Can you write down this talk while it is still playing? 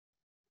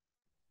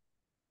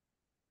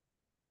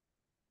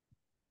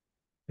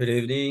Good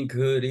evening,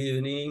 good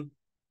evening.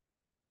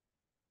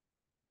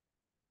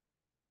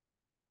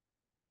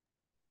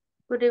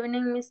 Good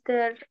evening,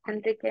 Mr.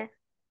 Enrique.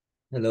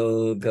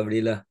 Hello,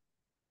 Gabriela.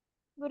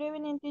 Good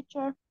evening,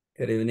 teacher.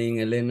 Good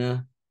evening,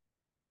 Elena.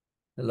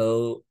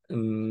 Hello,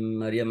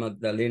 Maria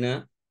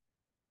Magdalena.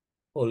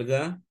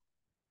 Olga.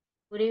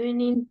 Good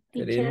evening,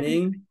 Good teacher.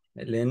 evening,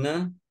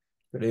 Elena.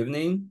 Good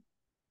evening.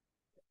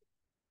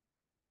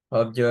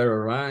 Hope you're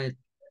all right.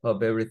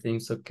 Hope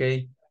everything's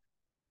okay.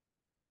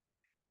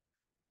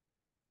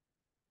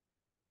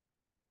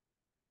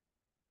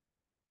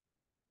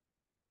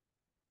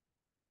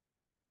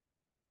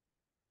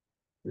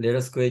 Let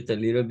us wait a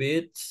little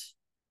bit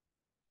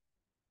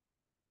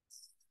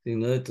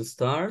in order to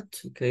start.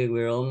 Okay,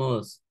 we're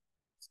almost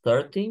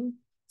starting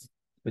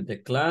with the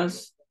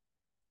class.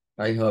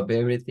 I hope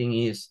everything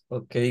is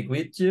okay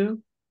with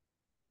you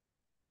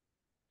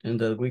and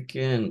that we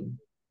can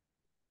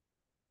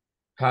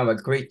have a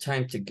great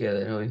time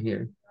together over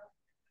here.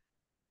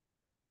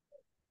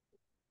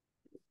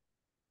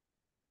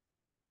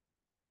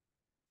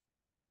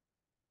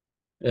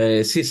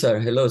 Cesar,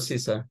 hello,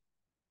 Cesar.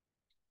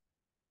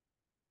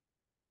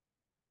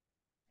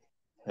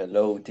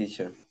 Hello,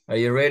 teacher. Are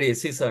you ready,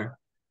 Cesar?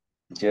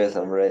 Yes,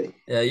 I'm ready.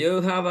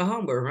 You have a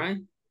homework, right?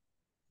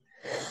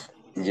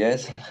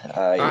 Yes,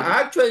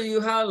 Actually,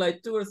 you have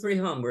like 2 or 3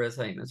 homework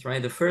assignments,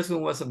 right? The first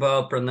one was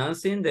about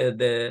pronouncing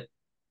the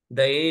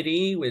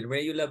AD with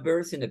regular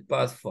verbs in the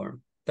past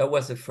form. That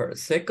was the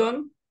first.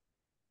 Second,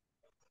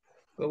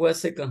 what was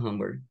second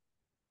homework?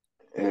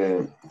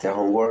 the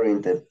homework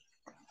in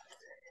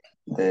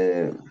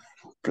the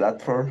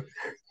platform.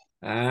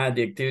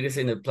 The activities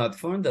in the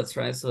platform. That's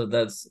right. So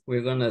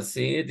we're gonna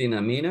see it in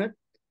a minute.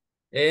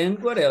 And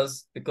what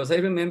else? Because I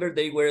remember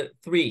they were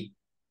 3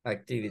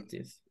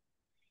 activities.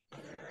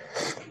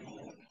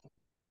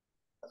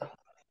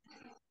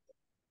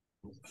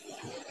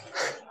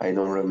 I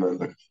don't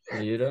remember.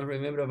 You don't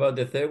remember about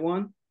the third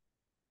one?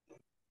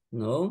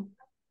 No?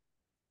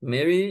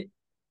 Mary,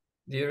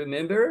 do you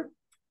remember?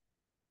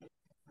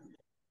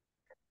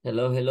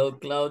 Hello, hello,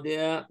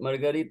 Claudia.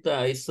 Margarita,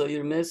 I saw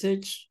your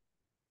message.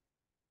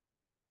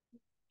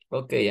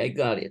 Okay, I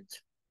got it.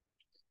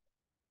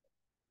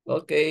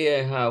 Okay,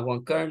 I have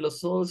Juan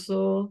Carlos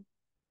also.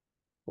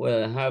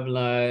 Well, I have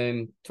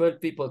like 12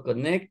 people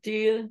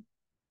connected.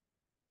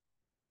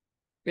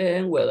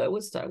 And well, I will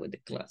start with the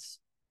class.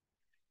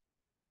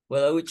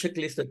 Well, I will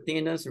checklist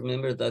attendance.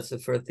 Remember, that's the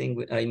first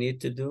thing I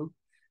need to do.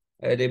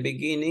 At the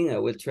beginning, I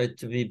will try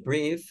to be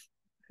brief.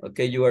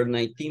 Okay, you are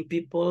 19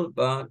 people,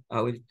 but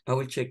I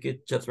will check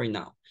it just right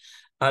now.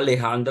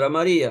 Alejandra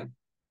Maria.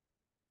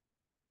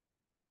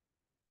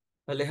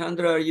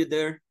 Alejandra, are you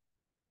there?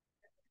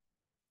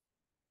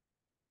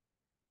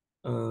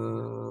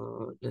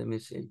 Let me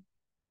see.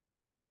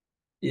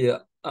 Yeah.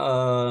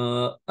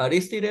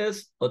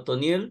 Aristides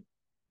Otoniel.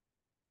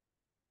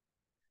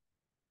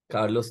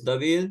 Carlos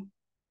David.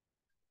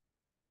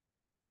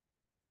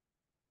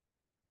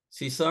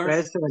 Cesar.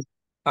 Present.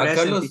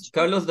 Present,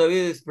 Carlos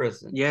David is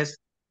present. Yes.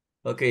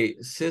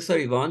 Okay, Cesar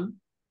Ivan.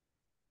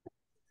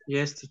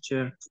 Yes,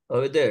 teacher.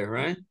 Over there,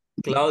 right?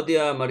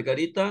 Claudia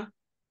Margarita.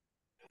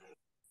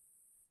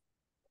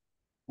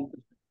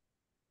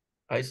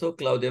 I saw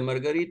Claudia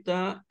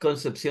Margarita.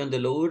 Concepción de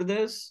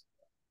Lourdes.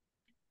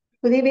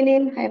 Good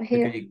evening, I'm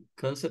here. Okay,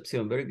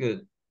 Concepción, very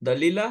good.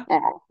 Dalila?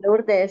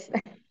 Lourdes.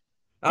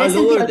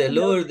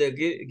 Lourdes,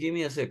 give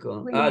me a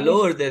second.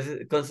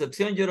 Lourdes,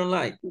 Concepción you don't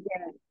like?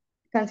 Yeah.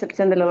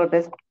 Concepción de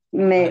Lourdes.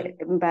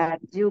 But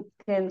you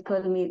can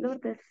call me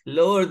Lourdes.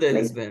 Lourdes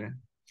is better.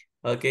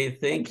 Okay,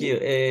 thank you.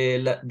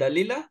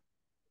 Dalila?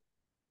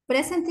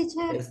 Present,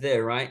 teacher. Is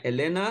there, right?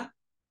 Elena?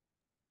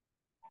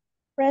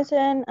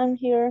 Present, I'm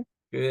here.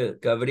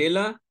 Good.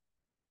 Gabriela?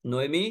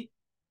 Noemi?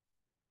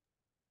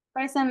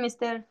 Present,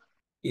 Mr.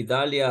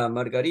 Idalia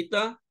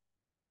Margarita?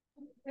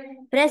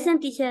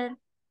 Present, teacher.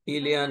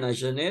 Ileana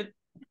Janet?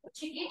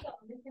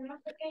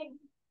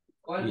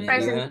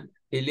 Present.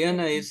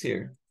 Ileana is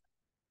here.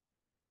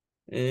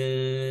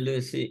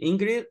 Let's see.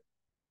 Ingrid?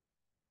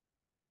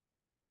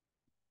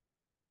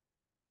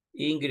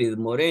 Ingrid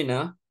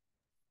Morena?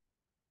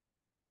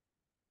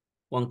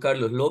 Juan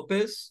Carlos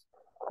López?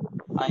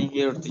 I'm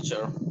here,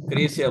 teacher.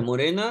 Crisia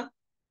Morena?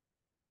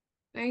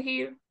 I'm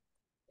here.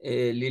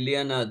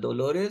 Liliana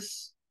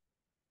Dolores?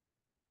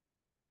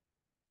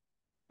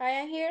 I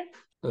am here.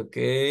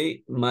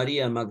 Okay.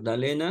 María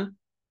Magdalena?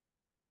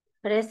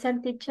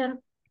 Present, teacher.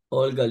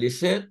 Olga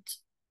Lisette?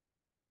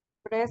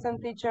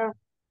 Present, teacher.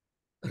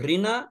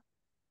 Rina?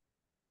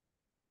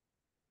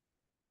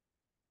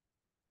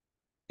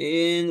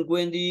 And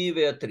Wendy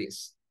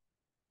Beatriz.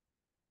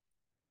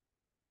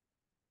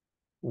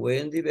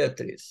 Wendy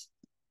Beatriz.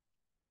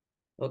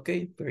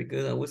 Okay, very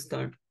good. I will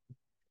start.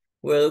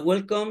 Well,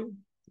 welcome.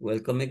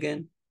 Welcome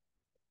again.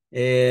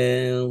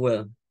 And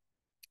well,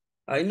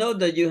 I know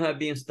that you have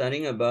been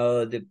studying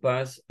about the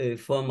past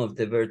form of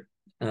the verb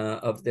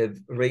of the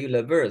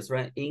regular verbs,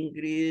 right?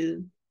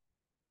 Ingrid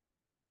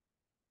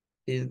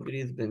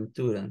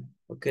Ventura.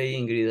 Okay,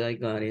 Ingrid, I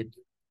got it.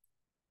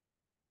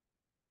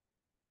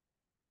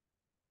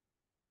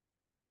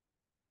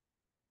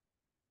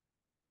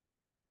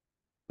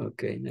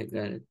 Okay, I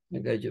got it. I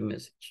got your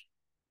message.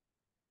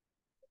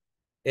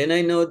 And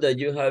I know that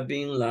you have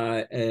been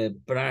like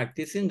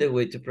practicing the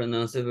way to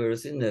pronounce the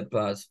verbs in the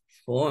past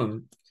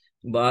form.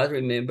 But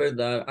remember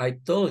that I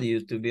told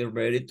you to be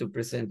ready to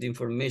present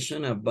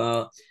information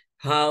about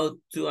how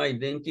to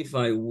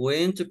identify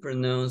when to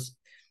pronounce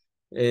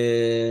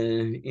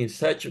in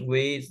such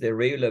ways the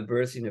regular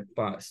verbs in the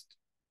past.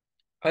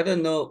 I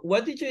don't know.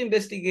 What did you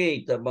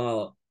investigate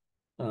about?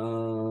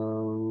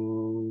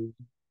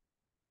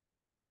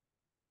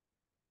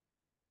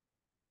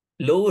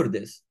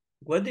 Lourdes,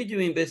 what did you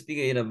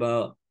investigate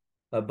about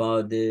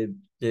the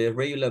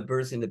regular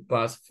verbs in the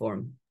past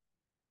form?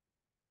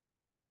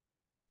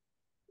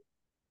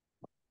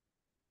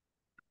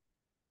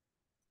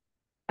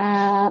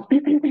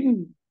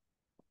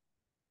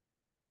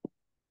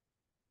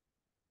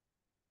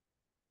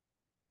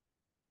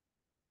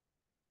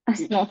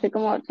 No sé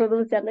cómo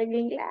pronunciarlo en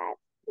inglés.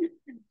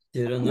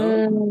 You don't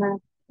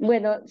know?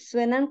 Bueno,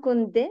 suenan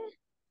con D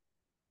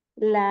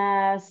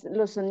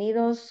los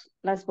sonidos,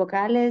 las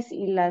vocales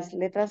y las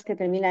letras que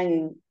terminan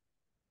en,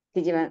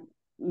 que llevan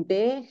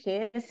B,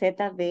 G,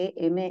 Z, B,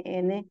 M,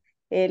 N,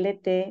 L,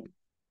 T,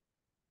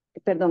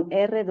 perdón,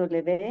 R,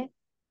 W,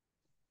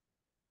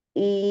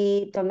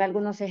 y tomé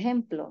algunos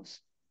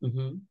ejemplos,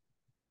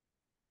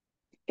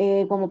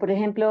 como por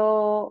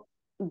ejemplo,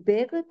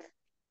 beg,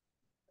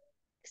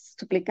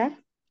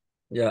 suplicar.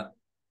 Ya.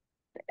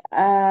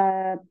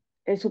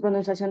 Su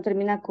pronunciación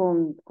termina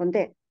con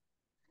D.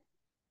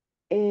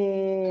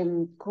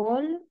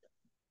 Call,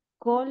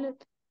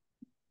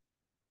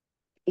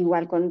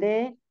 igual con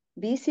D.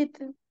 Visit,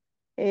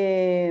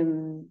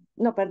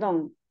 no,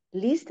 perdón,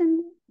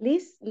 listen,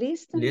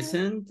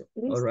 Listen,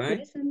 all right.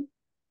 listen.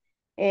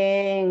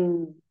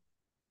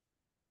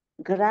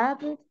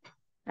 Grab,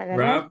 agarrar.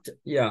 Wrapped,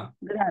 yeah.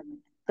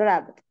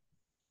 Grab.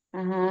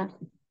 Ajá.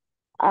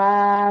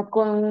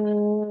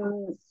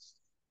 Con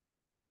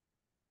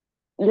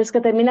los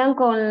que terminan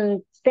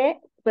con T,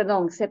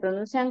 perdón, se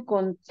pronuncian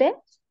con T,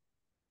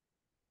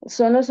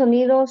 son los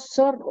sonidos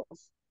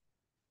sordos.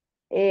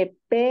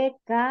 P,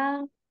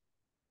 K,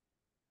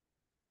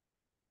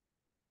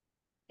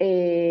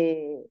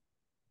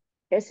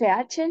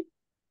 SH,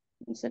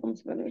 no sé cómo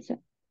se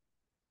pronuncia.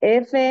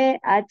 F,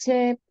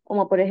 H,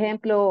 como por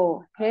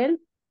ejemplo,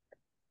 help,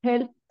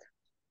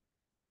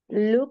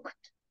 looked,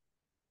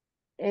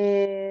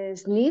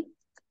 sniffed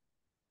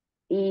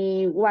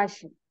y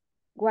washed.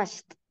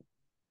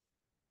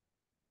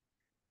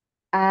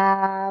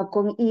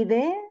 Con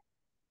ID,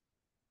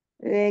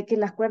 que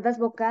las cuerdas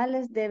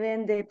vocales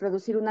deben de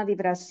producir una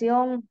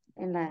vibración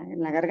en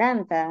la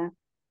garganta.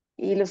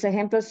 Y los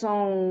ejemplos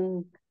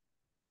son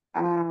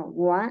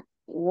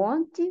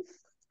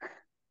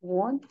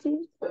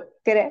wanted,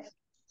 querer,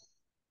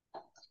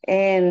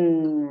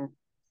 en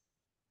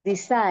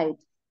decide,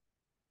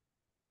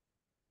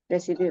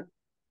 decidir.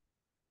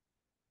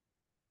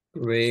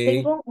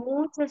 Great.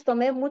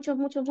 Tomé muchos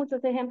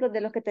ejemplos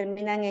de los que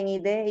terminan en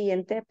ID y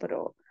en T,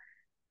 pero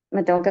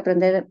me tengo que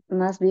aprender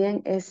más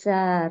bien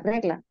esa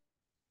regla.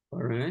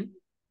 All right.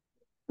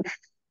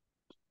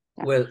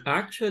 Well,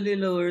 actually,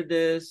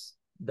 Lourdes,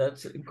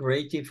 that's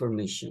great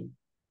information.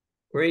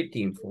 Great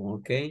info,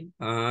 okay?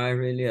 I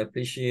really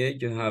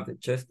appreciate you have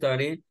just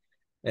studied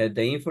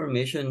the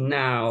information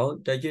now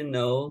that you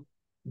know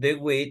the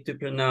way to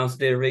pronounce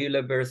the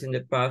regular verbs in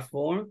the past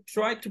form.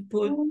 Try to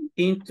put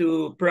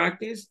into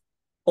practice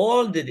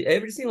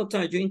every single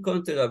time you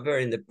encounter a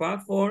verb in the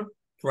past form,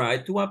 try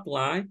to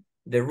apply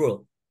the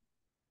rule.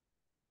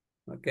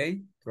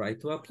 Okay? Try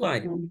to apply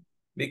it.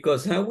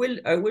 Because I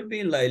will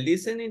be like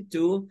listening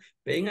to,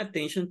 paying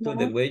attention to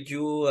the way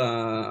you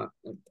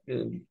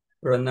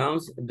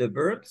pronounce the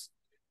verbs.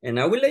 And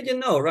I will let you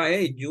know, right?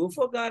 Hey, you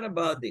forgot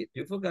about this.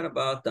 You forgot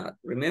about that.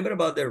 Remember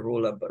about the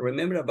rule.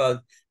 Remember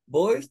about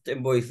voiced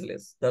and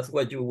voiceless. That's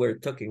what you were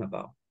talking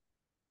about.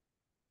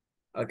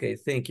 Okay,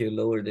 thank you.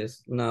 Lower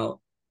this. Now,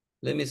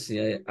 let me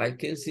see. I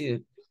can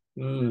see.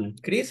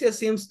 Crisia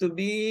seems to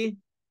be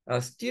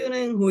a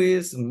student who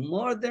is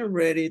more than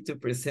ready to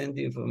present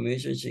the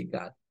information she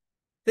got.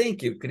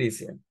 Thank you,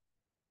 Crisia.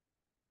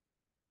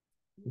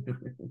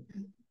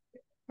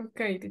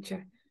 Okay,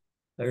 teacher.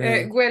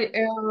 Right.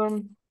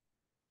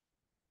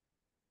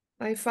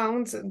 I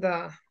found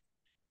the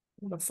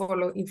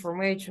following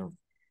information.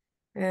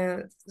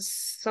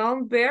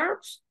 Some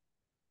verbs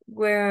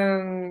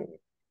when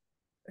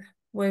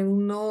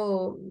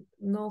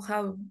no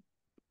have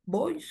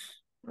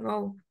voice,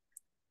 no.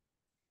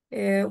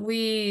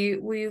 We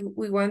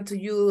want to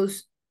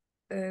use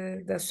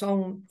the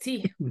sound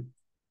T.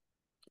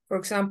 For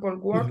example,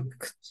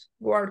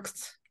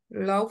 worked,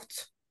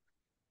 loved,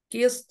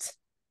 kissed.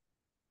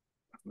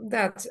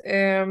 That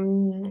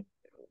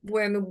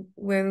when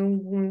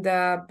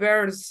the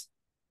verbs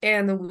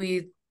end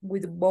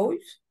with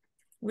voice,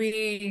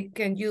 we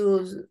can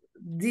use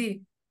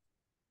D.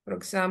 For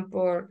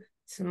example,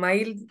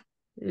 smiled,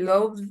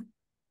 loved,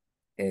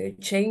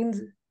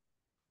 changed,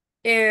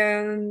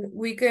 and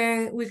we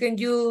can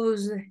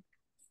use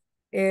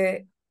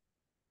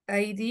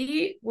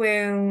ID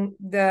when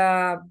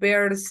the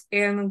verbs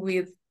end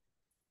with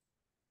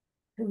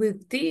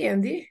with T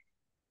and D.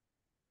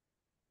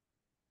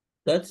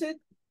 That's it?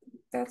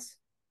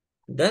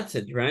 That's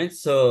it, right?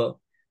 So,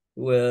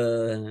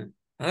 well,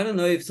 I don't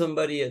know if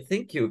somebody,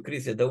 thank you,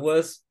 Chris,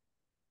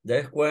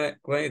 that's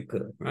quite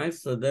good, right?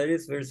 So that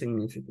is very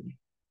significant.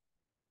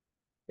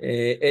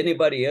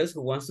 Anybody else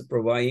who wants to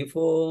provide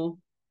info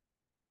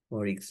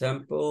or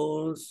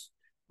examples,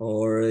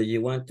 or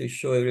you want to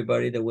show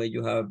everybody the way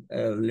you have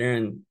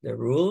learned the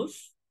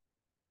rules?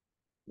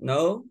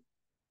 No?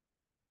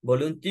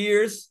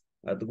 Volunteers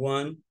at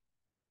 1,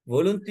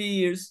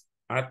 volunteers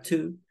at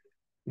 2,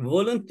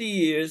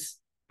 volunteers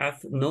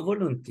at, no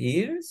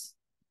volunteers?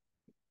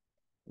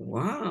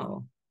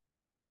 Wow.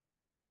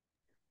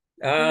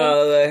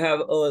 I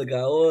have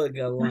Olga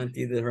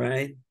wanted,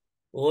 right?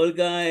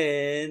 Olga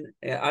and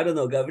I don't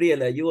know,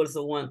 Gabriela, you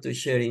also want to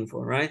share info,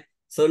 right?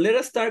 So let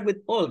us start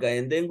with Olga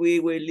and then we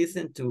will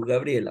listen to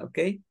Gabriela,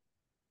 okay?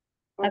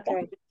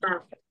 Okay.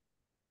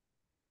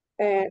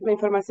 La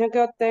información que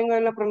obtengo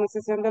en la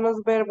pronunciación de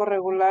los verbos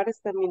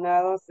regulares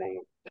terminados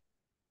en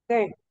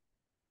T.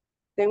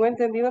 Tengo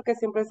entendido que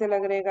siempre se le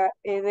agrega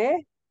ed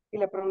y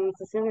la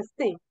pronunciación es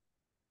T.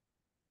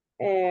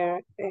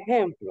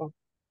 Ejemplo.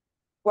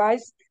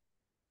 Watch,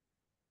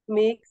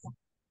 mix,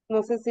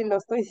 no sé si lo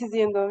estoy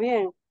diciendo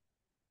bien.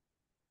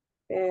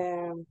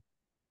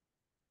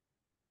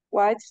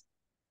 Watch.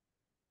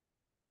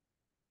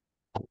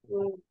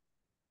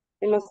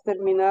 En los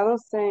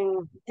terminados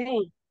en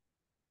T.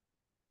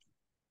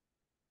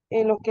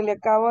 En lo que le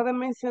acabo de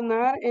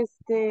mencionar,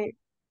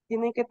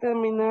 tienen que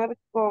terminar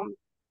con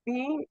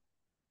P,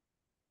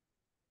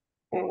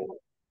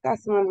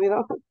 casi me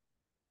olvidó,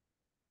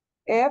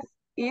 F,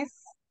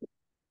 is,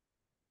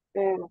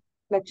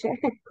 la che,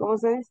 ¿cómo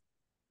se dice?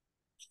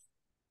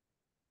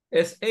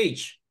 Es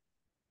H.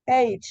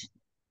 H,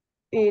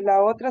 y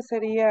la otra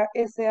sería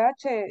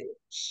SH,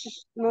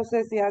 no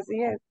sé si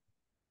así es.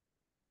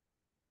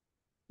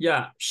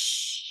 Ya.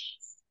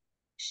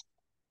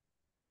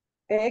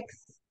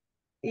 X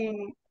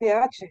y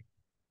TH.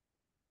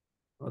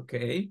 Ok.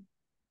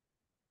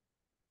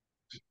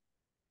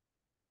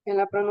 En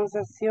la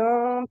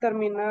pronunciación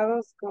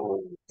terminados con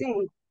T.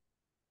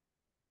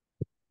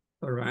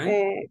 All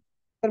right.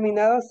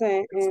 Terminados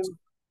en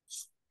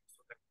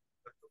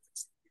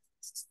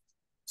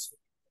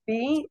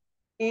P,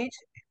 H,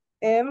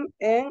 M,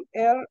 N,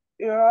 L,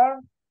 R,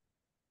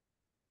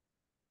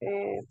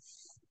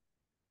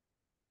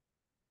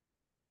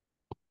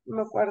 no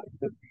me acuerdo.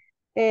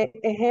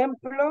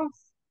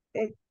 Ejemplos,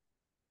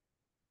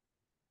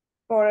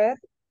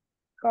 correct,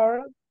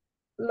 correct,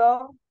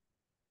 love,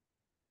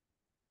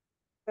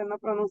 que no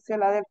pronuncia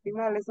la del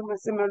final, eso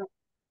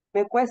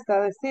me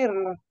cuesta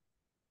decirlo.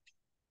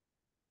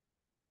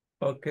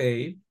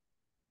 Okay.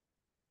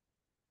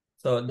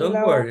 So Y don't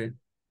worry.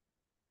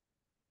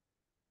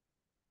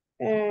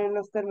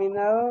 Los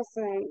terminados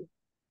en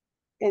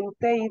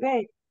T y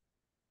D.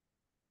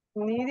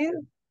 Needed,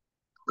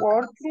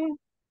 working,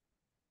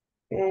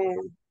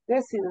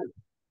 resident.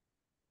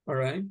 All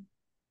right.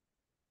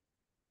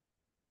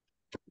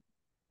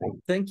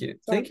 Thank you.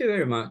 Thank you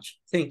very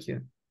much. Thank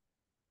you.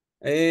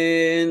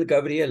 And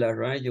Gabriela,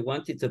 right? You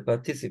wanted to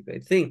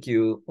participate. Thank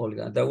you,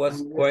 Olga. That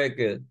was quite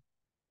good.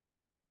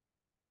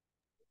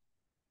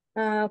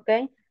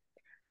 Okay.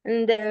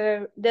 And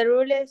the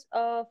rules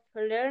of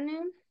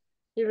learning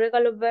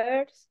irregular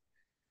verbs.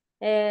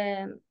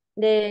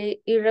 The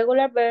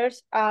irregular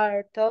verbs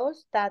are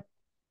those that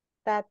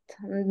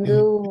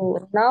do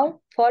not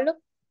follow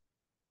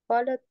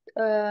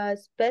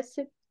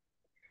specific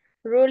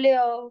rule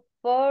of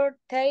for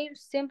their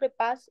simple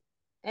past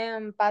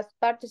and past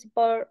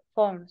participle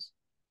forms.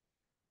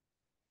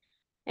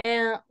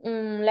 And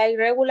like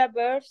regular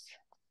verbs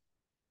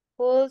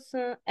whose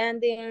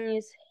ending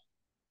is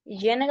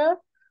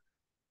general,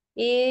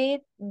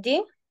 ed,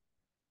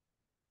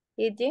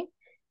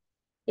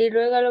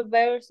 irregular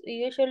verbs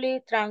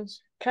usually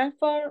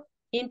transform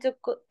into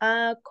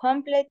a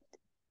complete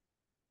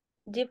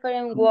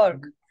different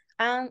work.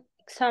 An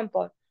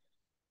example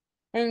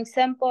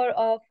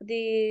of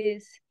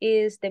this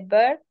is the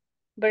verb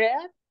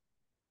bread,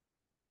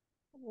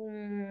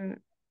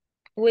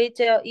 which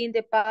in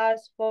the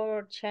past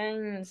for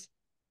changed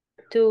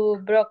to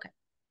broken.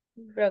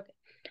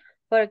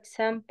 For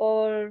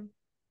example,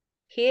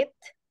 hit,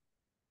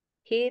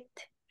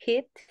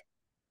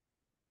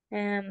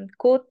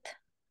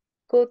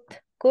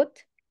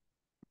 cut.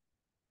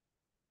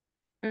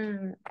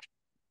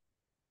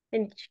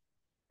 Finish.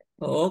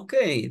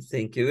 Okay,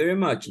 thank you very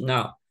much.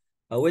 Now,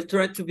 I will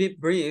try to be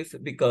brief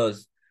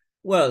because,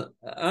 well,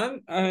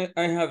 I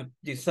have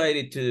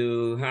decided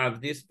to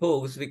have this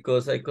post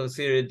because I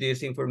consider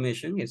this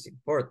information is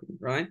important,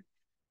 right?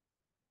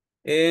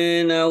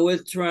 And I will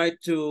try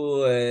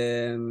to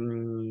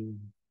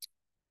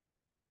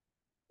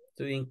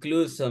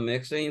include some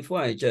extra info.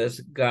 I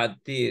just got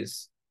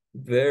this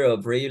verb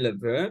of regular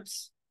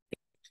verbs.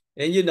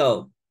 And you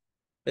know,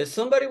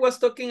 somebody was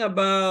talking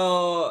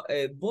about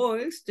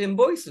voiced and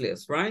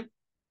voiceless, right?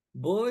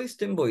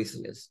 Voiced and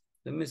voiceless.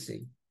 Let me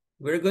see.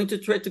 We're going to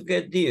try to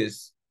get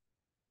this.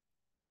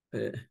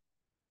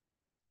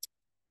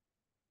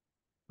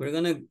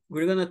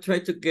 we're gonna try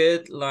to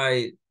get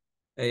like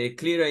a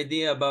clear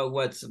idea about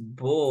what's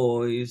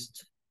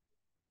voiced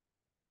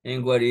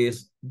and what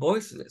is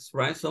voiceless,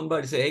 right?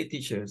 Somebody say, hey,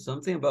 teacher,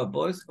 something about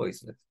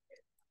voiceless.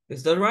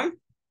 Is that right?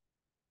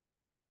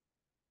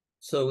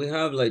 So we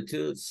have like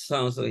two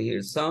sounds over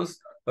here, sounds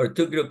or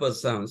two group of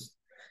sounds.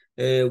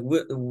 And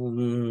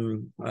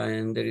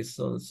there is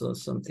also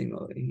something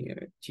over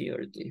here, T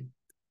or D.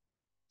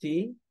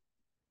 T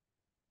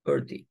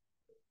or D.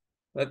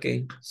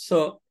 Okay,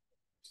 so,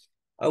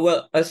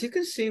 well, as you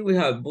can see, we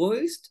have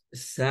voiced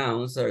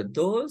sounds are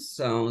those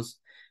sounds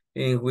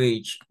in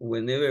which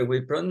whenever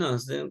we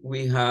pronounce them,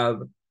 we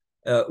have,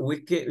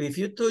 if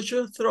you touch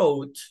your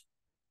throat,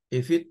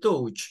 and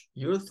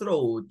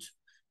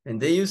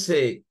then you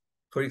say,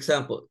 for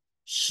example,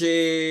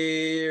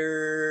 share.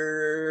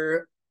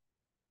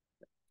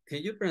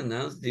 Can you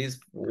pronounce this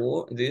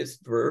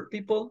verb,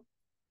 people?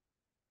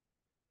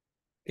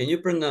 Can you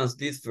pronounce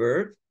this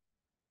verb?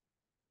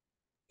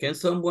 Can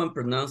someone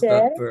pronounce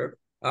that verb?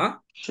 Huh?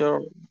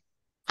 Sure.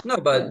 No,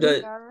 but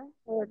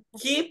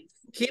keep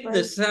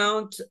the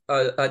sound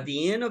at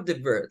the end of the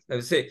verb. I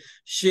would say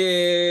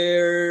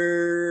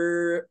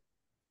share,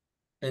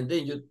 and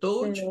then you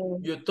touch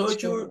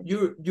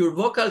your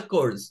vocal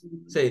cords.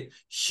 Say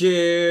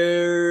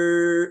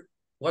share.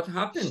 What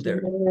happened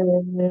there?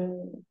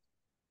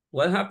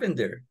 What happened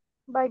there?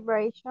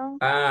 Vibration.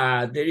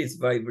 There is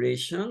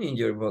vibration in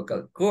your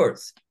vocal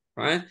cords,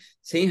 right?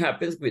 Same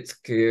happens with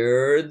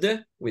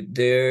scared, with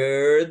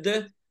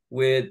dared,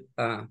 with,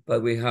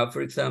 but we have,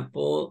 for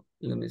example,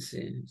 let me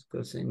see,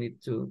 because I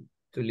need to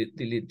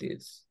delete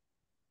this.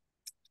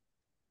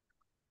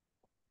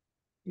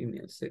 Give me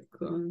a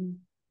second.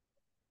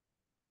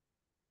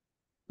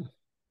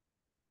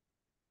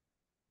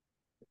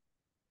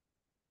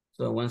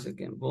 So once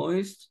again,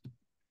 voiced,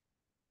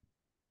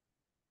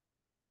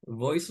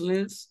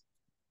 voiceless,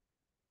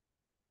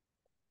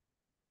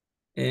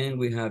 and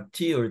we have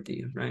T or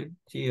D, right?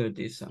 T or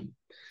D sound.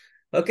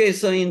 Okay,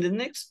 so in the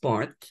next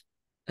part,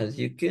 as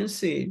you can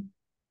see,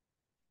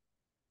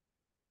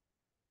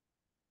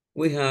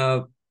 we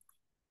have,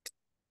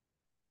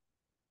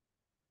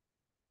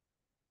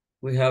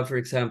 for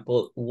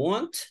example,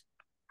 want,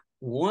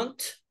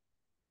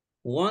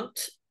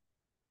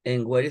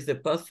 and what is the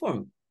past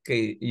form?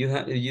 Okay, you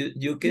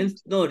can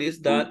notice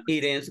that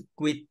it ends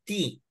with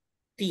T.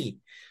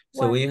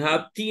 So when you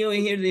have T over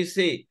here, they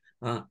say,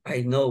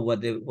 I know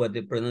what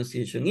the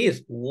pronunciation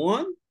is.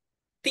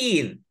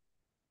 Wanted.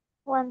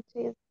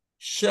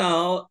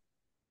 Shouted.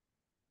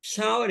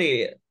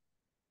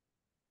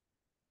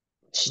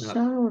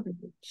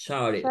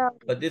 Shouted.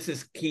 But this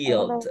is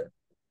killed.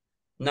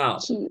 Now,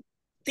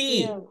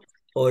 T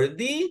or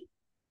D,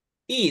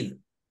 id.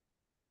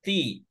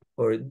 T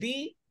or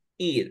D,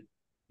 id.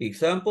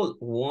 Example,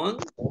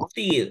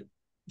 wanted.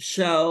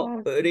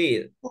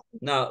 Shouted.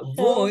 Now,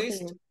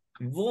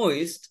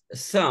 voiced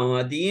sound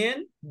at the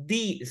end,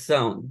 D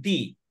sound,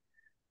 D.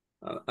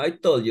 I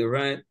told you,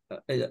 right?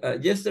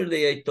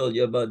 Yesterday, I told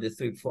you about the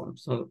three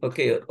forms. So,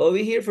 okay, over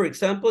here, for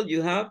example,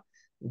 you have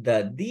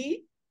the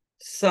D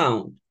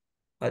sound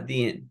at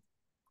the end.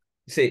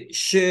 Say,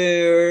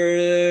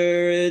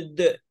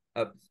 shared.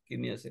 Give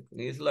me a second.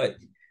 It's like,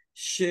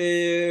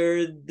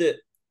 shared,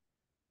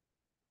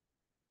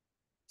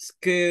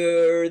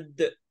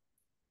 scared,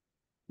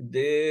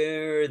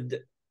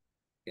 dared.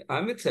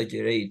 I'm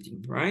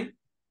exaggerating, right?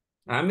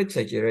 I'm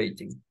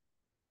exaggerating.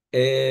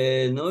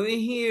 And over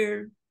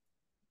here,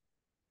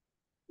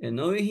 in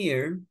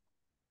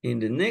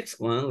the next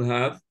one, we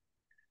have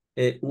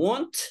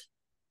want,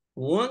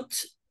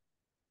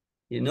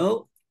 you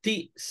know,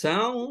 T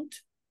sound,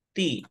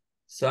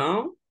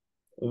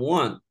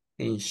 one.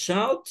 And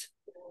shout,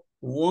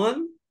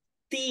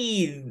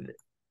 wanted,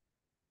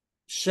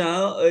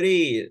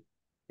 shouted.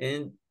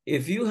 And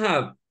if you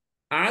have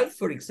add,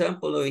 for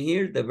example, over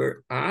here, the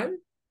verb add,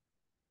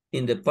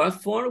 in the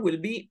past form will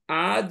be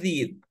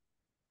added.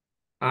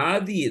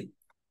 All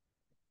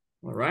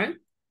right?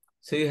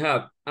 So you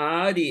have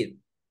added,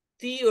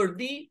 T or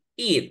D,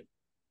 id.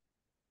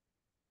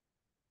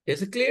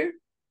 Is it clear?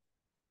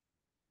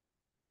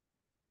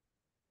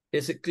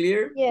 Is it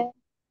clear? Yeah.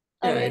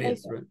 Yeah, it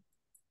is, right?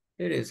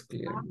 It is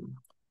clear.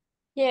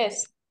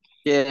 Yes.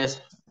 Yes.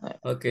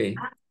 Okay.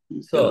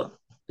 So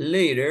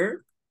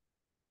later,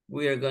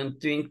 we are going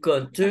to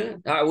encounter,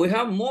 we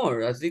have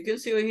more, as you can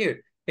see over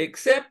here.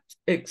 Accept,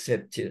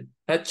 accepted.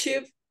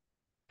 Achieve,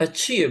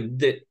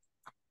 achieved.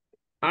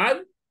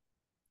 Add,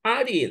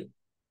 added.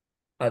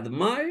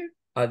 Admire,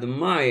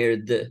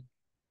 admired.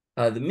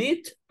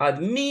 Admit,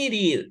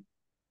 admitted.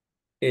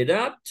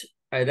 Adapt,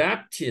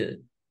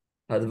 adapted.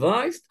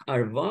 Advised,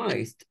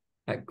 advised.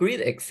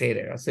 Agreed,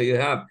 etc. So you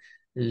have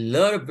a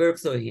lot of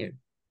verbs over here.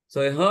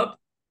 So I hope,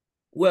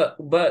 well,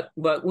 but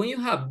when you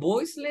have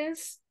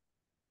voiceless,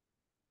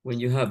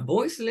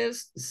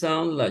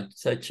 sound like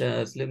such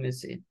as, let me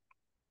see,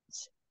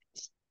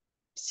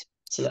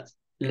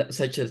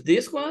 such as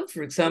this one,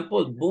 for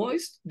example,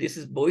 voiced, this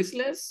is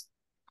voiceless.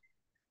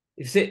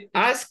 If you say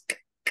ask,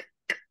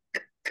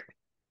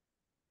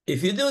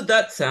 if you do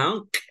that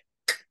sound,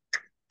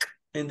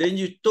 and then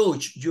you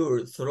touch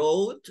your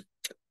throat,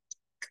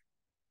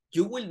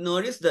 you will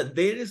notice that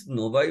there is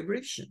no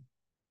vibration.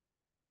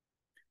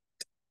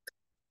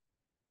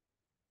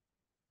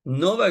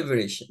 No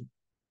vibration,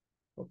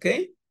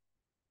 okay?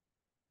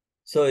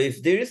 So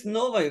if there is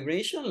no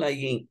vibration, like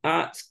in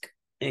ask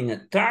and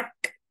attack,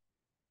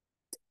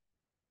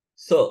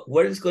 so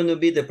what is going to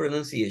be the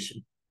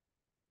pronunciation?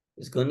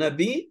 It's going to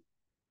be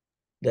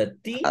the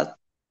T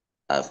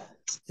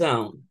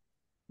sound.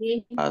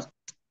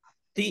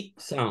 T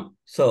sound.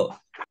 So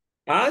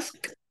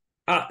ask,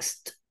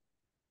 asked.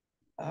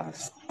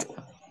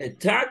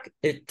 Attack,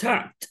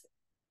 attacked.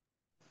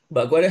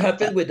 But what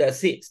happened with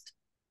assist?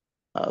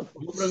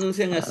 ¿Cómo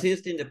pronuncian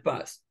assist in the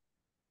past?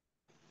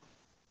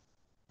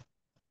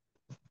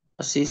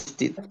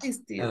 Assisted.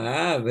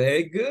 Ah,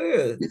 very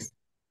good.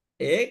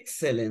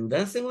 Excellent.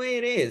 That's the way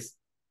it is.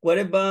 What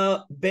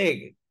about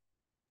beg?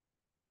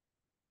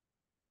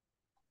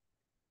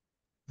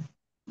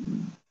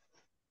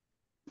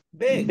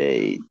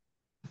 Beg.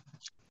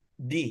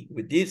 D,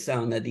 with this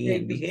sound at the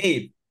end.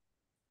 Behave.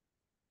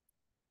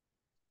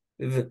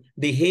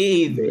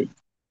 Behave.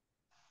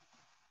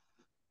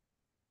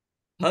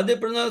 How do you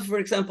pronounce, for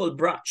example,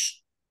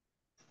 brush?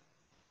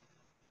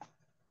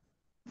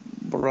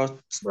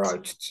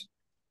 Brushed.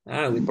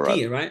 Ah, with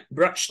T, right?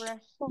 Brushed.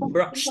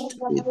 Brushed.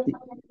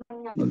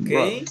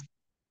 Okay.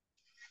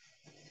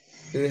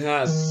 We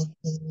have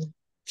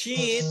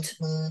cheat.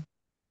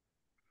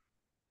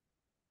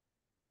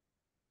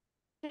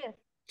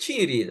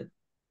 Cheated.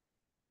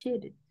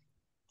 Cheated.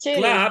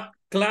 Clap,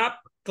 clap,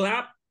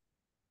 clap.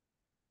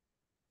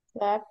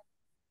 Clap.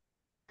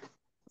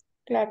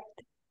 Clap.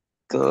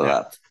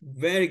 Clapped.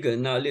 Very good.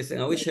 Now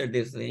listen, I will share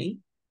this link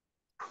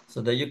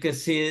so that you can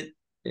see it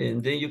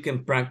and then you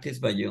can practice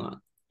by your own.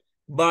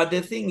 But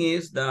the thing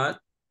is that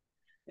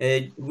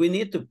we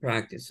need to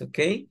practice,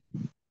 okay?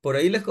 Por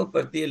ahí les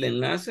compartí el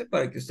enlace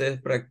para que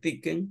ustedes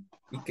practiquen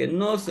y que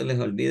no se les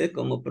olvide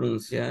cómo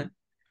pronunciar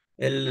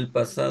el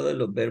pasado de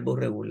los verbos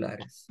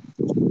regulares.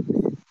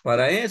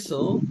 Para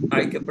eso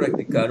hay que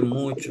practicar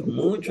mucho,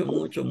 mucho,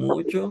 mucho,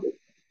 mucho.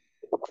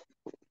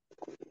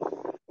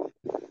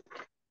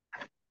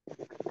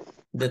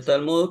 De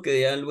tal modo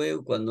que ya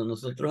luego cuando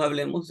nosotros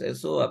hablemos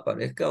eso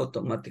aparezca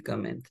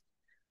automáticamente.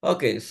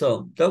 Okay,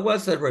 so that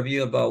was a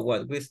review about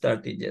what we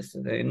started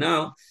yesterday.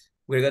 Now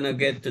we're going to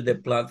get to the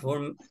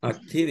platform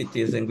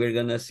activities and we're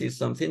going to see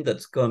something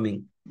that's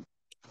coming.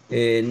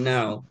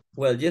 Now,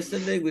 well,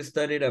 yesterday we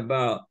studied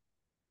about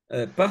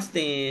past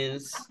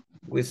tense.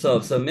 We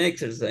solved some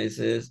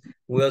exercises.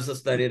 We also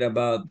studied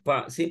about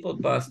simple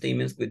past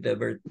statements with the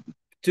verb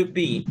to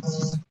be.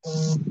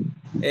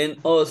 And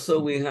also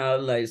we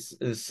have like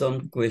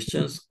some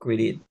questions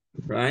created,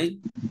 right?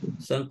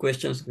 Some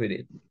questions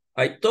created.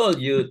 I told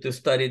you to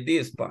study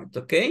this part,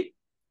 okay?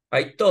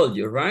 I told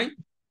you, right?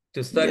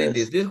 To study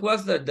this. This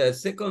was the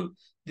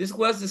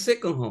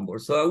second homework.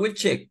 So I will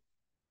check.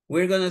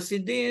 We're gonna see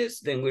this,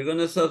 then we're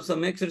gonna solve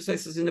some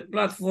exercises in the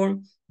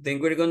platform, then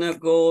we're gonna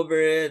go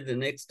over the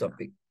next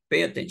topic.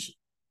 Pay attention.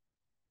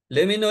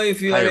 Let me know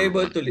if you are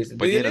able to listen.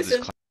 Do you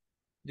listen?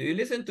 Do you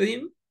listen to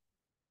him?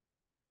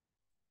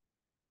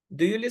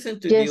 Do you listen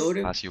to the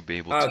audio? You'll be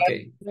able to.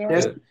 Okay,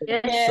 good.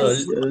 So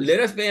let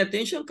us pay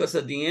attention because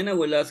at the end I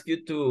will ask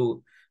you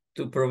to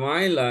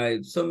provide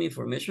like some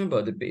information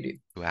about the video.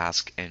 To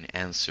ask and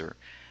answer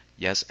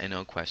yes and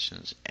no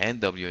questions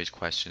and WH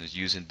questions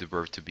using the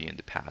verb to be in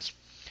the past.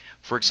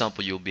 For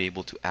example, you'll be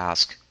able to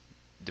ask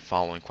the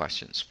following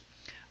questions.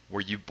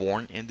 Were you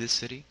born in this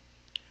city?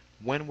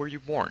 When were you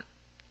born?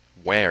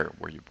 Where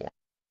were you born?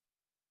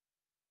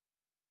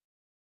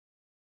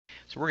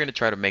 So we're going to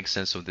try to make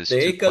sense of these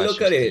two questions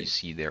that you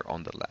see there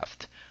on the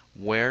left.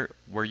 Where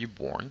were you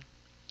born?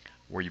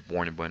 Were you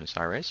born in Buenos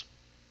Aires?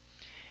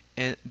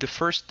 And the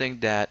first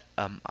thing that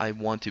I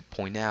want to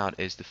point out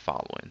is the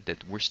following,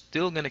 that we're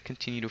still going to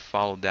continue to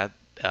follow that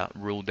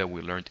rule that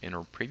we learned in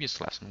our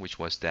previous lesson, which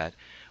was that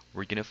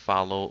we're going to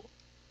follow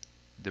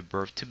the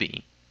verb to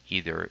be,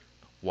 either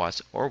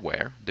was or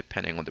were,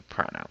 depending on the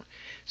pronoun.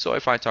 So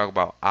if I talk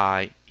about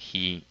I,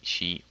 he,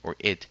 she, or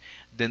it,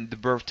 then the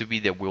verb to be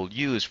that we'll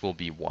use will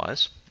be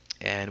was.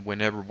 And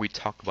whenever we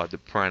talk about the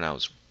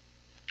pronouns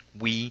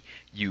we,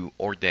 you,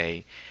 or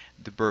they,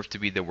 the verb to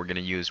be that we're going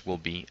to use will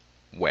be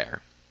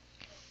were.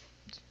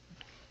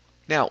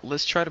 Now,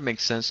 let's try to make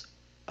sense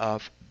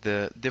of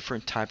the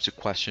different types of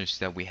questions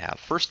that we have.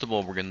 First of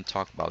all, we're going to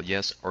talk about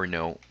yes or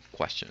no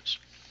questions.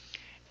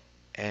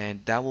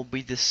 And that will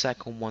be the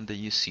second one that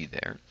you see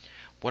there.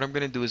 What I'm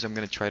going to do is I'm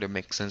going to try to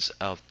make sense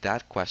of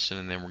that question,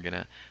 and then we're going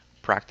to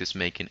practice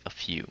making a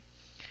few.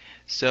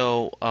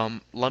 So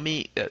let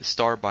me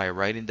start by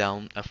writing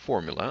down a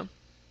formula.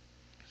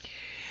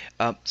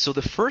 So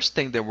the first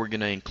thing that we're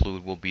going to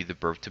include will be the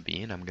verb to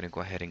be, and I'm going to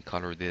go ahead and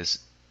color this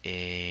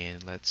in,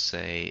 let's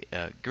say,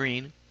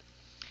 green.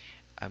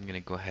 I'm going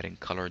to go ahead and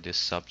color this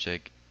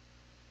subject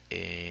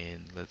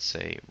in, let's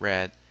say,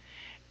 red.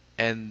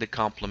 And the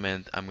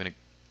complement, I'm going to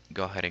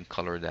go ahead and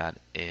color that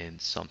in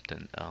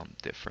something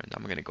different.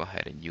 I'm going to go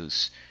ahead and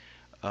use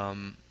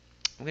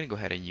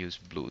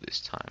blue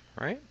this time,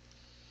 right?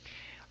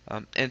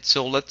 And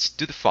so let's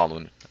do the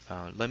following.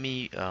 Let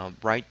me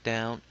write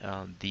down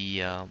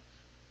the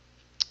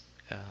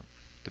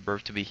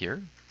verb to be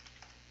here.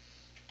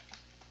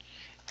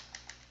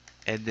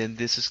 And then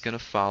this is going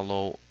to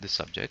follow the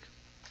subject.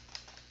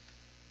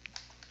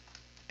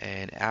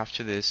 And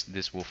after this,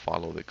 this will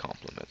follow the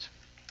complement.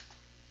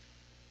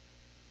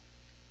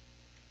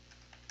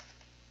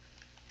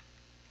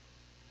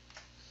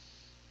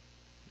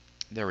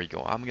 There we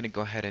go. I'm going to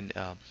go ahead and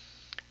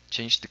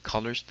change the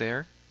colors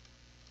there.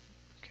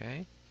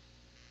 Okay.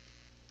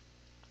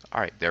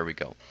 All right, there we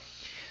go.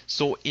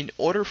 So in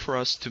order for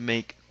us to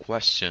make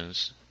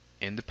questions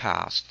in the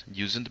past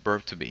using the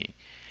verb to be,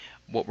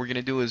 what we're going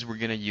to do is we're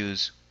going to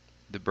use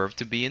the verb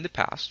to be in the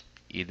past,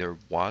 either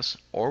was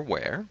or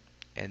were.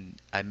 And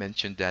I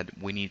mentioned that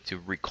we need to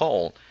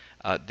recall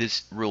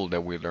this rule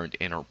that we learned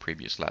in our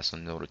previous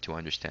lesson in order to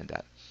understand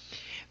that.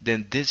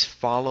 Then this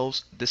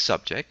follows the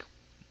subject,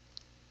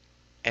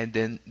 and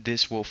then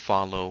this will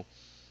follow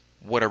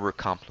whatever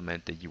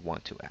complement that you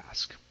want to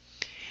ask.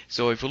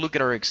 So if we look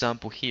at our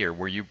example here,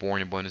 were you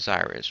born in Buenos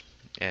Aires?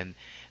 And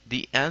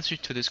the answer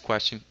to this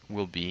question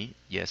will be,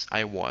 yes,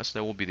 I was.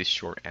 That will be the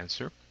short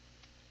answer.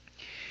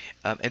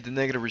 And the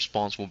negative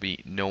response will be,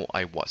 no,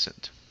 I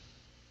wasn't.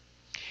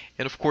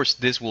 And of course,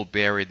 this will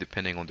vary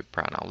depending on the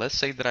pronoun. Let's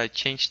say that I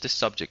changed the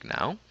subject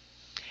now.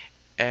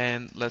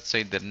 And let's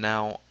say that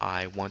now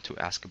I want to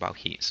ask about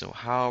he. So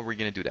how are we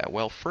going to do that?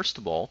 Well, first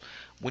of all,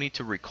 we need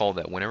to recall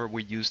that whenever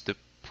we use the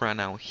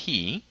pronoun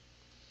he,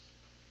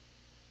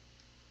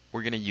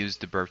 we're going to use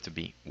the verb to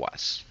be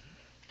was.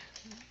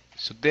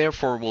 So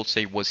therefore, we'll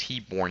say, was he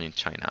born in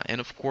China?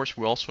 And of course,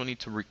 we also need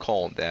to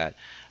recall that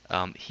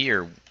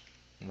here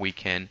we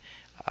can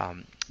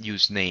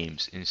use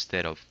names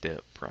instead of the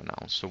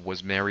pronouns. So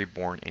was Mary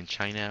born in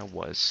China?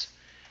 Was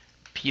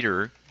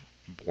Peter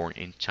born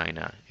in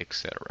China,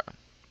 etc.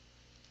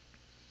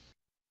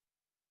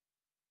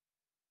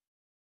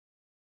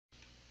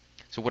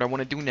 So what I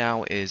want to do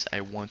now is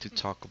I want to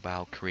talk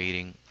about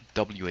creating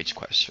WH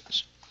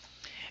questions.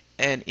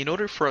 And in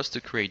order for us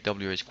to create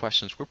WH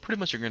questions, we're pretty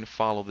much going to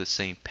follow the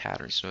same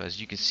pattern. So as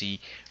you can see,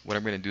 what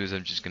I'm going to do is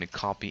I'm just going to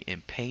copy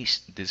and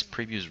paste this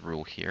previous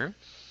rule here.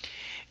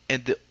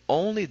 And the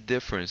only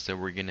difference that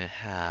we're going to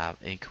have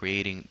in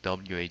creating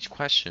WH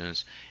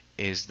questions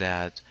is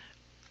that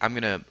I'm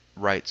going to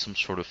write some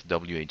sort of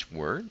WH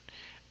word.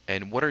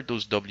 And what are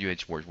those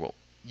WH words? Well,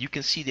 you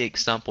can see the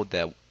example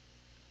that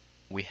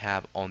we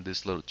have on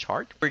this little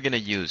chart. We're going to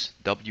use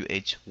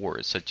WH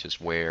words such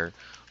as where,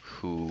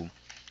 who,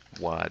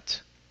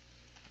 what,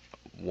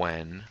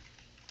 when,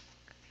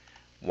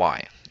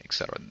 why,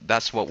 etc.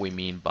 That's what we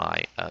mean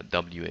by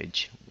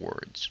WH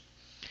words.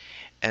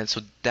 And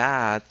so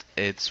that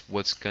it's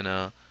what's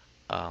gonna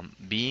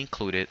be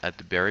included at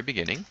the very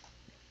beginning,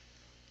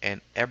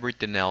 and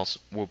everything else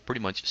will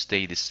pretty much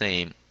stay the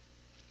same.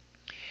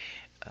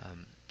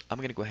 I'm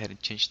gonna go ahead and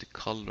change the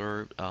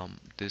color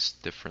this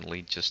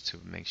differently just to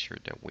make sure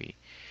that we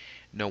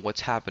know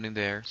what's happening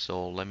there.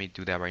 So let me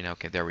do that right now.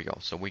 Okay, there we go.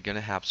 So we're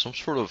gonna have some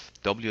sort of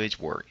WH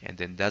word, and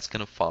then that's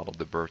gonna follow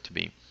the verb to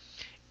be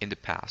in the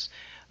past.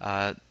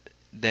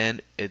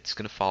 Then it's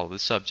gonna follow the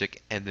subject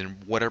and then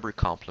whatever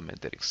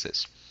complement that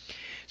exists.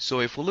 So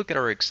if we look at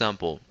our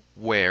example,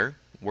 where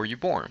were you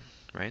born,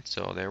 right?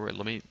 So there,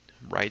 let me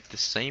write the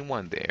same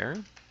one there,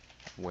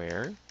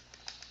 where,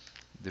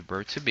 the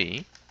verb to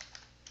be,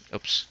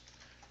 oops,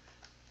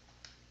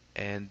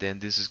 and then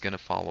this is gonna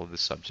follow the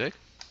subject,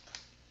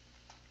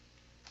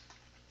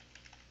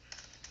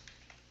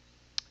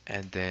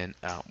 and then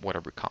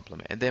whatever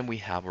complement, and then we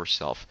have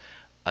ourselves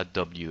a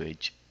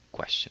WH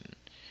question.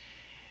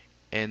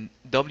 And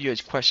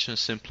WH question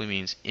simply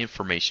means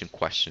information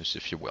questions,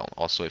 if you will,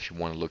 also if you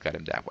want to look at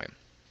them that way.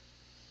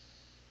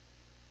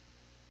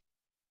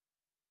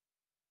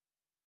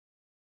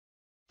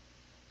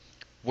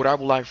 What I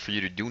would like for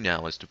you to do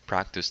now is to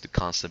practice the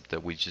concept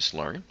that we just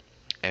learned.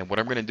 And what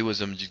I'm going to do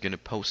is I'm just going to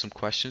post some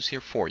questions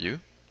here for you.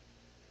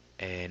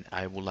 And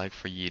I would like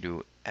for you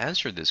to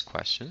answer these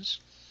questions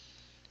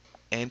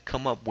and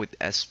come up with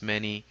as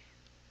many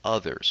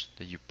others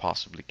that you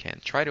possibly can.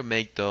 Try to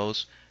make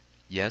those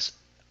yes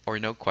or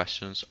no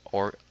questions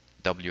or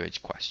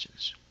WH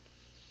questions.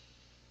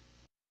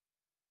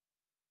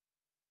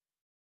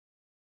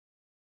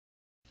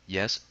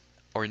 Yes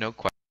or no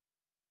questions.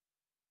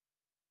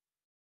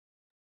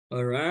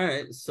 All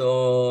right,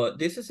 so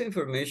this is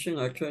information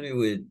actually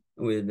with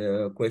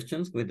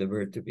questions with the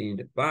verb to be in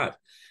the past.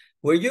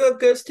 Were you a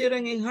good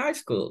student in high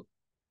school?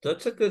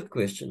 That's a good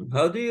question.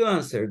 How do you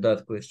answer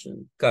that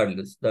question,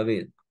 Carlos,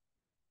 David?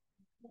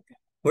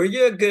 Were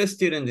you a good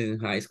student in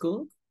high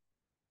school?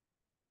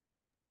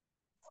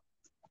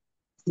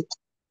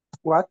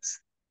 What?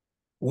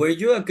 Were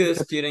you a good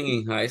student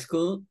in high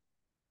school?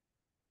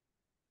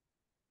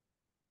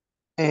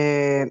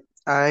 I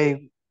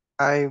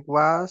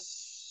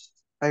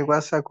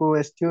was a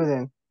good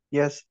student.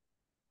 Yes,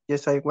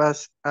 I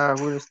was a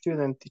good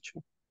student, teacher.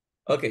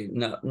 Okay,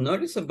 now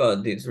notice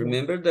about this.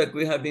 Remember that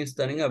we have been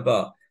studying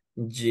about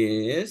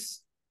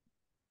yes,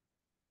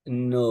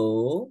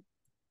 no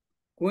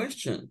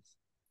questions.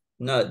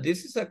 Now,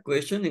 this is a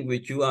question in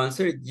which you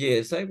answer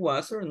yes, I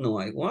was, or no,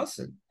 I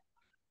wasn't.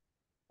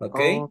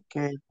 Okay?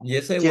 Okay.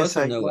 Yes, I Yes, was,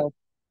 or I no. was.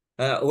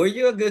 Were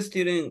you a good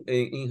student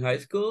in high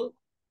school?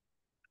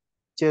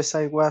 Yes,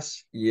 I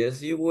was.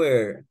 Yes, you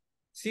were.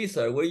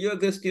 Cesar, were you a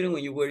good student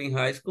when you were in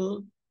high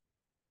school?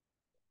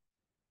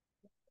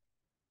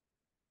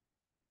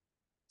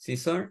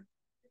 Cesar?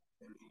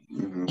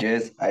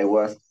 Yes, I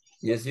was.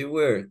 Yes, you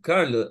were.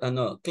 Carlos,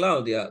 no,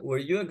 Claudia, were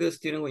you a good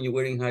student when you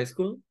were in high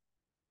school?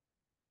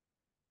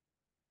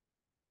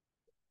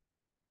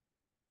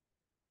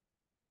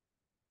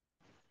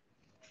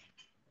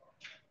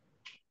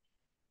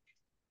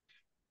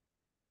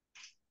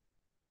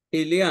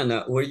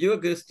 Ileana, were you a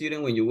good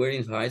student when you were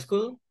in high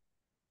school?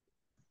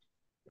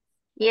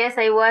 Yes,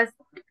 I was.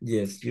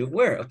 Yes, you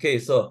were. Okay,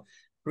 so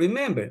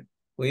remember,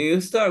 when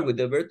you start with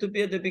the verb to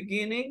be at the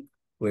beginning,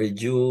 where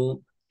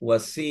you,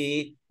 was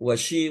he, was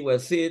she,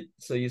 was it,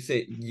 so you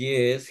say,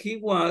 yes, he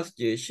was,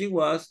 yes, she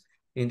was.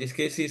 In this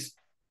case,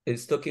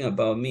 it's talking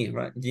about me,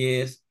 right?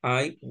 Yes,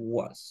 I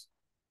was.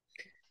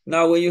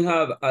 Now, when you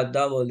have a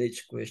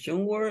double-edged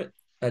question word,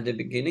 at the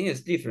beginning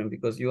it's different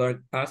because you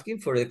are asking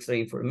for extra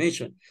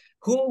information.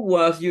 Who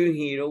was your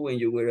hero when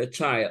you were a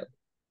child?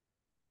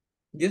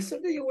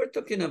 Yesterday you were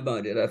talking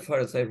about it, as far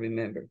as I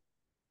remember.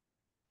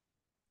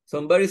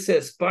 Somebody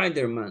said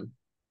Spider-Man.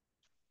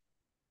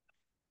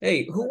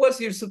 Hey, who was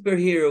your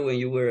superhero when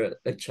you were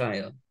a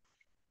child?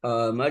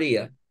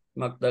 Maria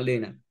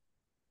Magdalena.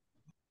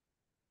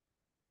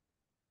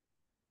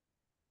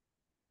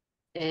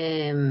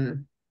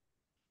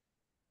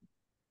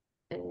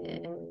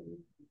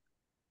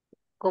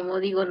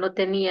 Como digo, no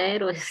tenía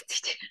héroes,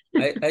 teacher.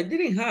 I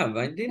didn't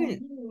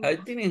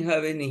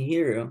have any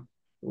hero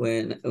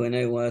when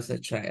I was a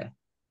child.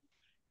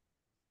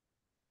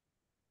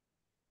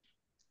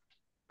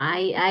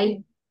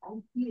 I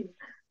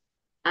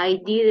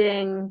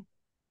didn't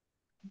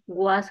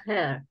was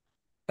her.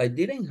 I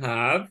didn't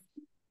have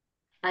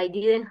a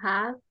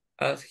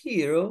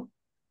hero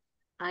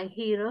a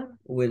hero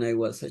when I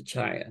was a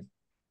child.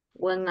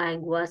 when I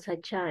was a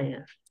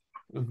child.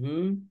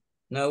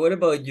 Now, what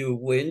about you,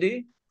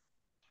 Wendy?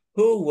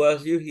 Who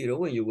was your hero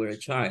when you were a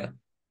child?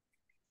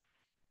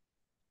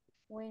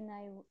 When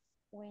I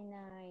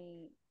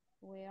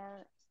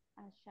were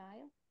a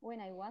child, when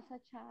I was a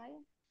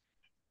child,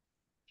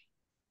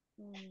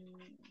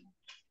 Mujer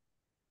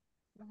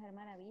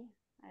Maravilla,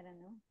 I don't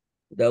know.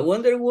 The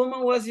Wonder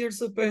Woman was your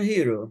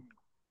superhero?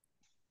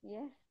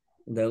 Yes.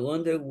 The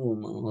Wonder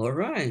Woman, all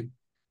right.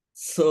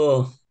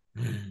 So,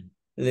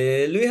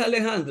 Luis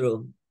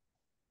Alejandro,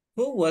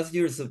 who was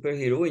your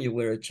superhero when you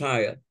were a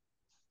child?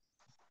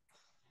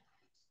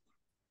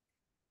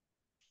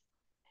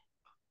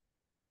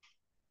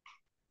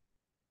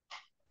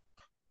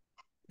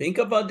 Think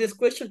about this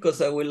question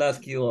because I will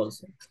ask you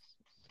also.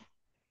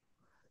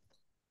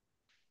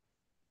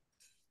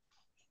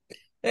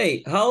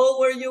 Hey, how old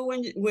were you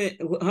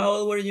how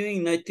old were you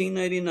in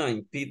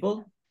 1999,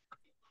 people?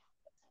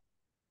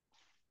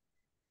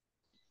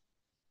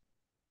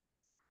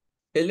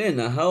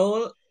 Elena,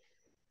 how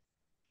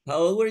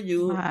old were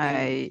you?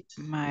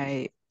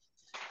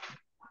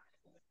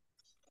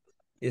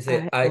 You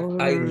say I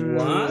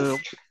was.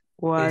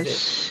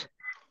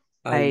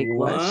 I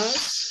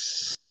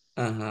was.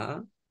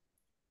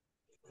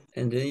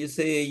 And then you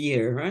say a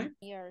year, right?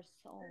 Years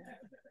old.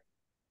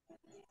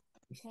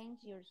 10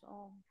 years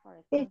old, for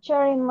example.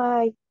 Teacher, in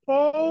my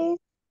case,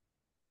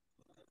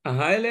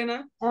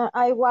 Elena.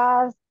 I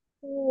was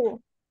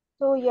 2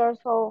 years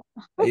old.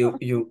 You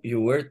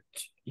were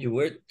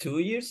 2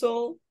 years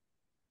old?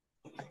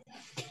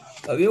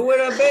 You were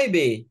a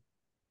baby?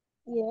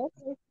 Yes.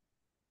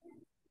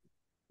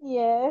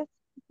 Yes.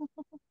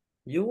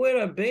 You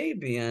were a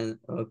baby and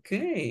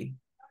okay.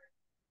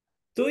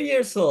 2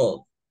 years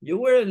old. You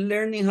were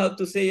learning how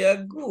to say a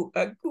goo.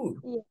 Yes.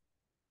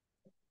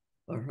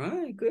 All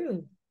right,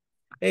 good.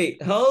 Hey,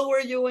 how old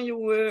were you when you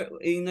were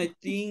in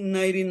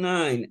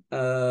 1999,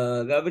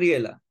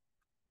 Gabriela?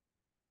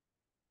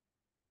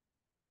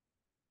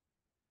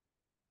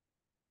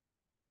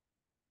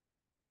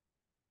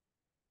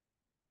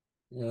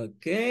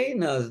 Okay,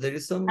 now there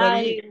is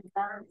somebody.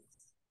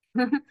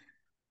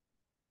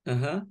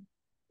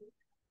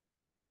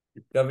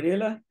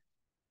 Gabriela?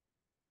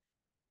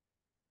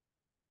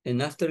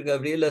 And after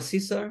Gabriela,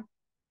 Cesar?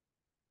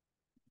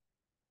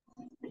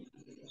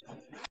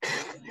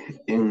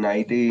 In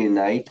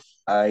 99,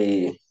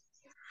 I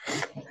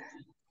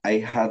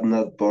had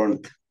not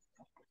born.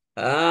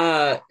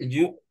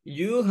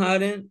 You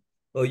hadn't,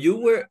 or you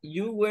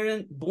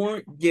weren't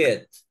born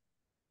yet.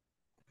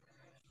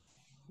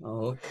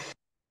 Oh.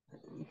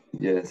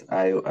 Yes,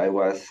 I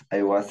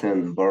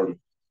wasn't born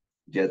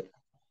yet.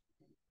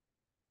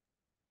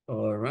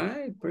 All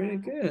right, pretty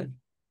good.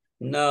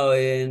 Now,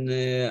 I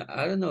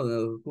don't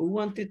know, who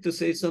wanted to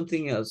say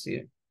something else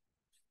here?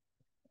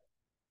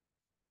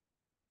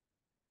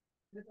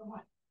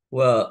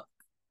 Well,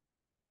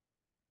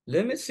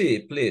 let me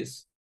see,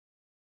 please.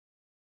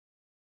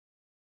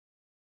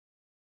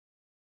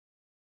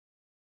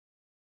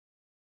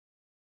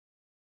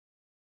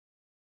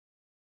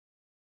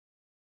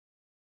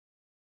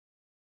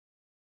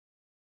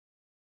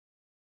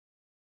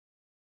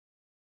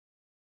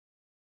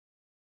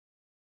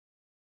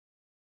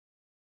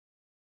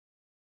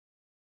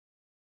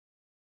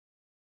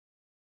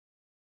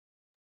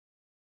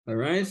 All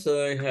right,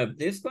 so I have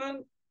this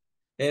one.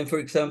 And for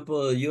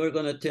example, you're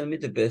going to tell me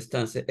the best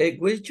answer. Hey,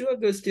 were you a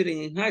good student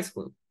in high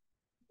school?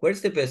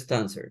 Where's the best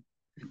answer?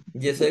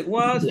 Yes, I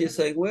was. Yes,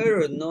 I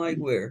were. Or no, I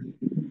were.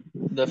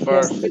 The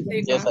first.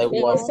 Yes, I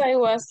was. Yes, I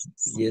was.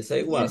 Yes,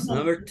 I was.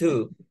 Number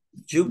two,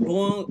 you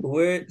born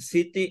where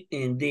city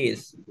in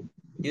this.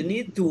 You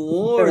need to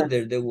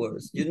order the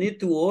words. You need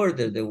to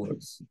order the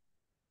words.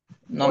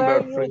 Were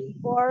Number you three.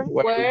 born?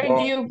 Were Were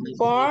you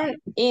born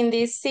in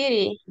this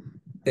city?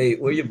 Hey,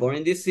 were you born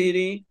in this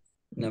city?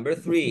 Number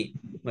three,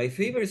 my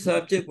favorite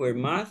subject were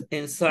math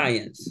and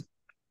science.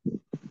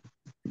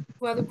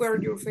 What were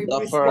your the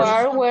favorite first.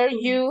 Where were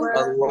you?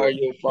 What were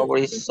your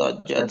favorite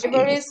subjects in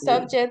Favorite school?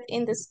 subject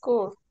in the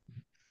school?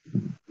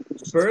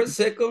 First,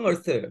 second, or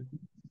third?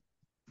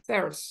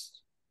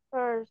 first?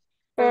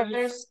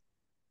 First.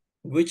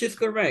 Which is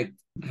correct?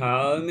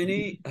 How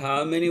many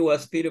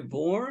was Peter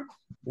born?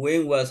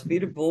 When was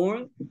Peter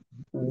born?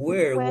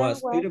 Where When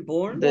was was Peter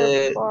born?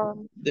 The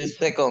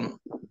second.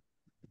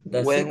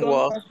 The When second,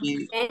 was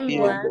And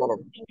Peter was born?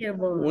 Peter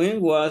born.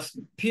 when was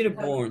Peter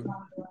born?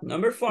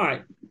 Number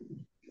five,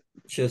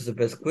 choose the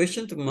best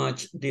question to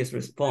match this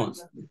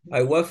response.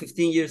 I was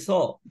 15 years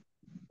old.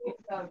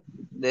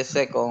 The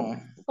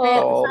second.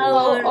 How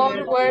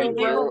old were You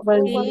you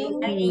Well,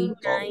 in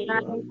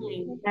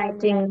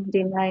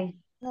 1999.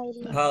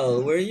 How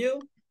old were you?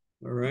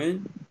 All right.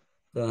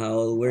 So how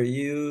old were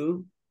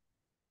you?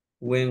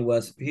 When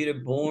was Peter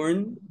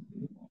born?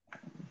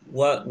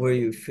 What were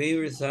your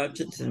favorite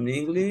subjects in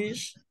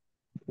English?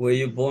 Were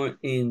you born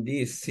in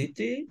this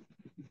city?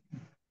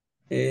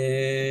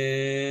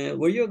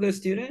 Were you a good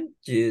student?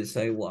 Yes,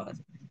 I was.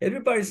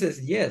 Everybody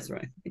says yes,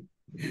 right?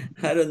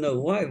 I don't know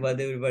why, but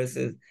everybody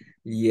says,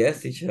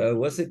 yes, teacher, I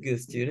was a good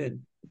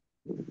student.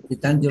 You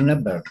can't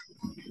remember.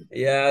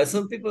 Yeah,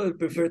 some people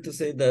prefer to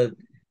say that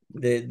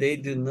they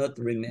do not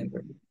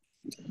remember.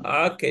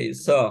 Okay,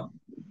 so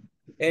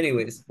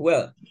anyways,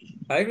 well,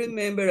 I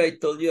remember I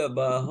told you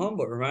about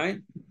homework,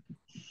 right?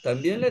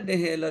 También les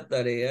dejé la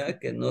tarea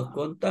que nos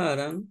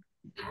contaran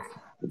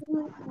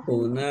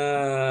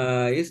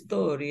una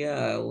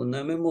historia,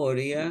 una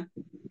memoria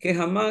que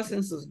jamás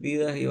en sus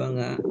vidas iban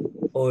a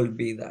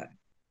olvidar.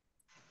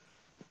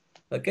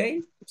 ¿Ok?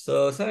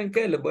 So, ¿saben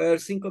qué? Les voy a dar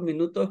 5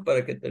 minutos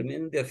para que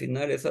terminen de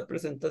afinar esa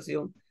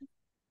presentación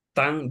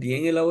tan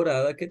bien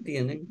elaborada que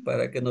tienen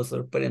para que nos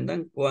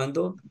sorprendan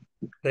cuando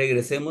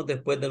regresemos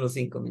después de los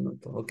 5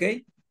 minutos. ¿Ok?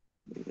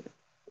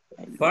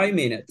 5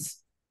 minutes.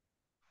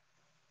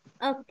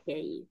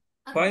 Okay.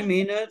 5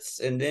 minutes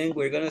and then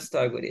we're going to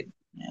start with it.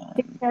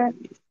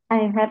 I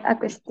have a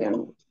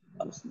question.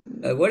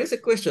 What is the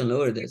question,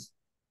 Lourdes?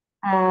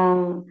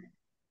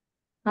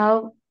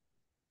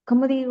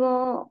 ¿Cómo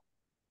digo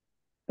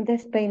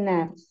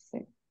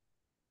despeinarse?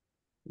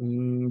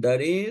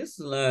 That is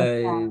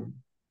like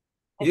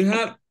you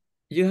have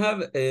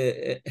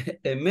a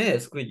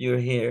mess with your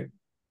hair.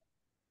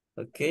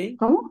 Okay?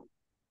 ¿Cómo?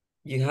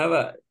 You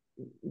have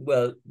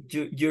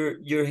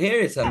your hair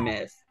is a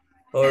mess.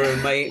 Or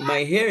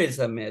my hair is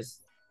a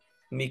mess.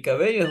 Mi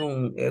cabello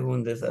es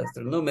un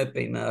desastre. No me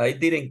peiné. I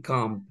didn't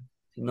comb.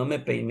 No me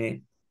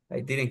peiné.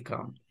 I didn't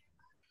comb.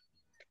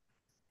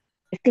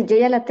 Es que yo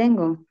ya la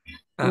tengo,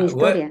 mi What?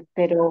 historia,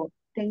 pero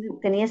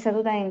tenía esa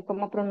duda en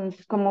cómo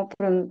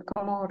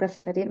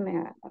referirme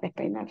a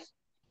despeinarse.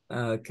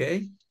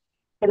 Okay.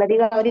 Te la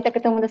digo ahorita que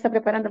todo el mundo está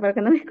preparando para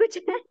que no me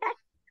escuche.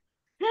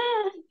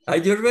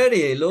 Are you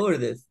ready,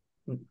 Lourdes?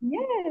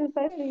 Yes,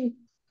 ready.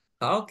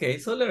 Okay,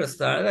 so let's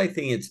start. I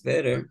think it's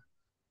better.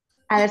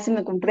 A ver si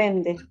me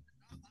comprende.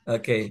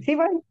 Okay. ¿Sí,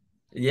 voy?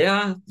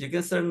 Yeah, you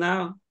can start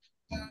now.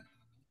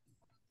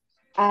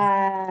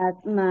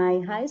 At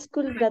my high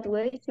school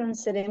graduation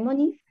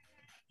ceremony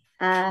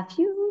a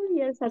few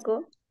years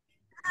ago,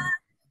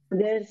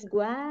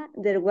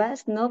 there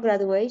was no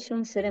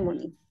graduation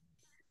ceremony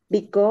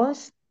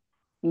because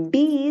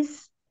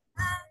bees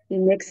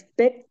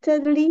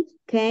unexpectedly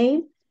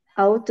came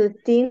out to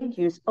 10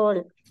 years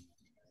old.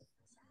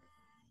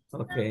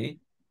 Okay.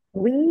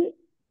 We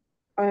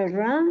are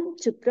run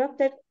to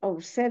protect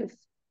ourselves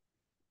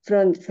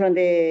from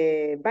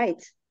the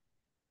bites.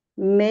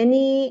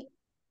 Many,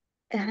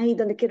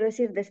 donde quiero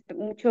decir,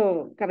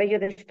 mucho cabello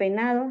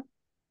despeinado.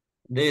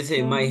 They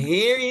say, my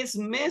hair is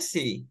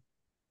messy.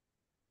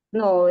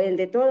 No, el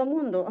de todo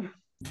mundo.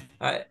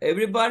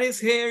 Everybody's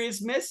hair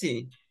is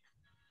messy.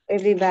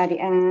 Everybody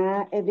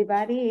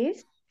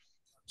is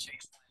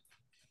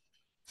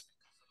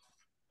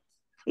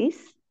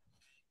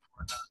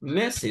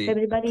Messy.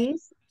 Everybody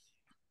is.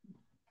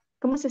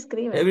 ¿Cómo se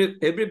escribe?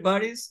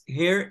 Everybody's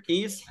hair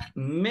is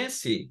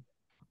messy.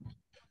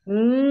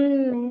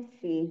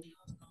 Messy.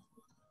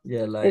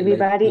 Yeah,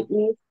 Everybody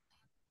is.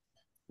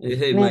 You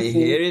say messy. my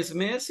hair is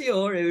messy,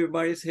 or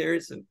everybody's hair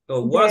is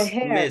was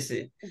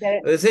messy.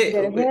 Their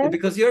hair,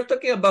 because you're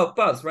talking about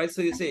past, right?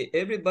 So you say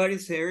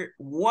everybody's hair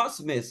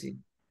was messy.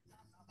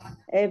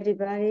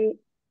 Everybody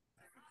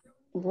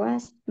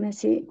was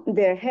messy.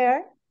 Their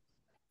hair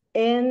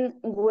and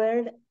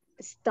were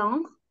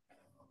stung,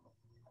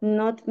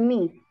 not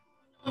me.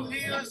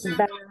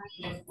 But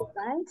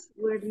devices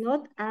were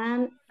not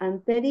an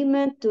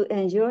impediment to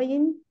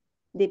enjoying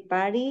the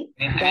party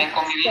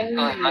that same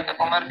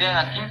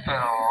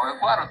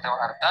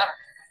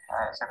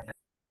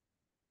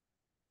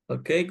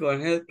Okay, go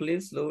ahead,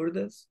 please,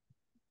 Lourdes.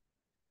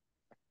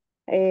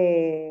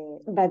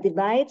 But the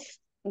bites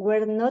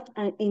were not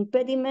an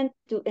impediment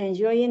to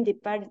enjoying the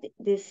party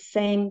the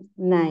same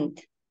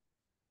night.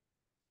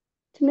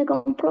 ¿Tu me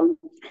comprends?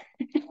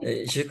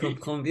 Je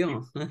comprends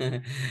bien.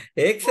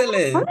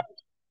 Excellent.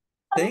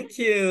 Thank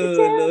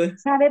you.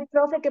 Sabe,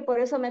 profe, que por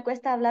eso me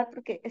cuesta hablar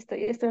porque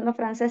estoy estudiando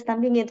francés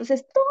también y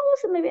entonces todo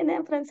se me viene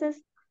en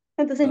francés.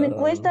 Entonces me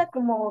cuesta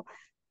como...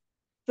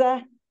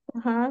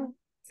 Ajá.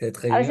 C'est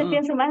très A veces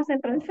bien. pienso más en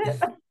francés.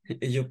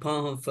 Je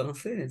parle en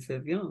français, c'est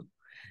bien.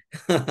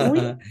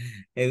 Oui.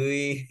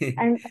 Oui.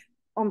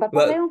 On va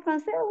Well, parler en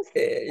français aussi.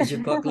 je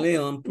parlais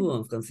un peu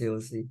en français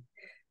aussi.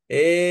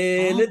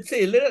 Let's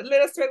see. Let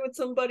us try with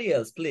somebody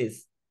else,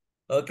 please.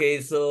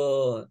 Okay,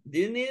 so do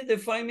you need the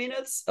 5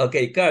 minutes?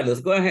 Okay,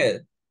 Carlos, go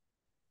ahead.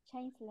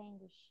 Change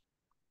language.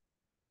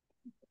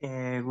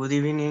 Good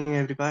evening,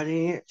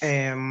 everybody.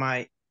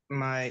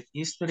 My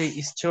history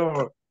is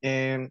short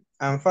and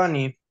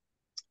funny.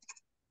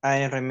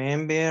 I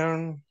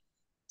remember,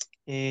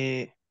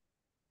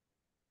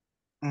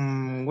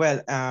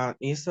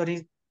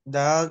 history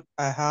that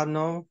I have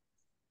not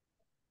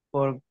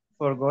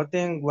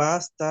forgotten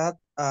was that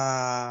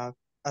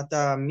at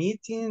a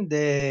meeting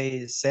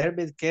they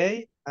served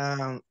cake.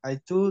 I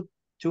took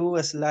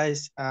 2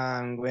 slices,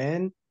 and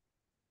when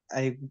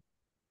I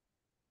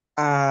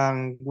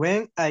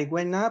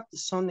went up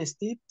some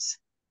steps,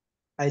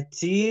 I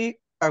threw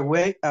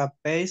away a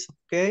piece of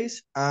cake,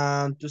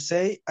 and to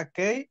say a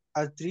cake,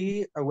 I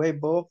threw away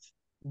both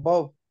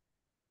of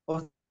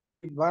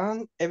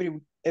everyone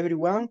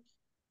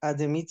at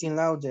the meeting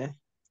louder.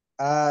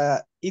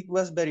 It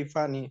was very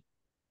funny.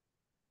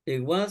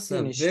 It was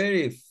Finished. a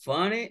very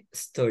funny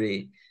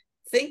story.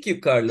 Thank you,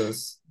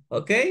 Carlos.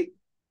 Okay?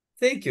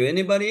 Thank you.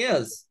 Anybody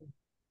else?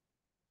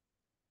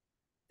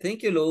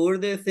 Thank you,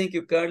 Lourdes. Thank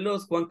you,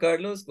 Carlos. Juan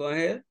Carlos, go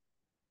ahead.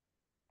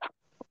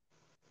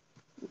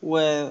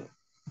 Well,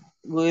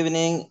 good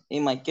evening.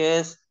 In my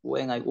case,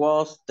 when I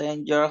was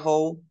 10 years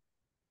old,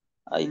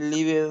 I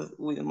lived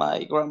with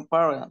my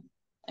grandparents,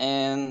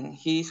 and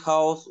his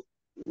house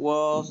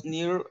was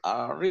near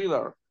a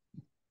river.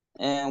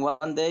 And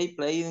one day,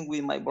 playing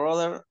with my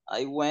brother,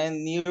 I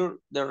went near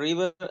the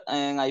river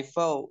and I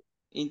fell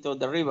into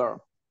the river.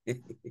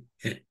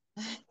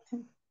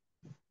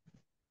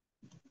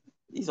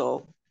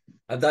 So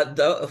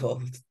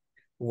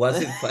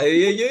was it fun?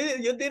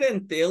 You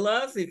didn't tell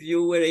us if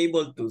you were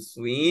able to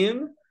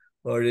swim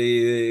or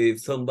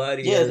if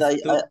somebody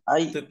else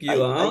took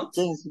you out. I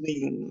can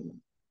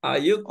swim.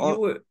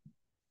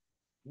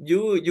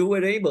 You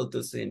were able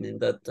to swim in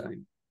that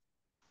time.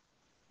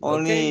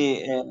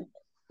 Only,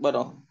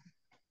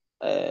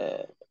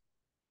 Okay.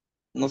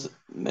 no sé,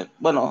 me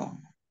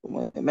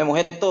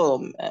mojé todo.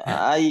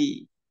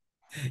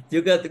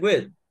 You got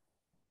wet.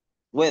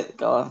 Wet,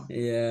 cabrón.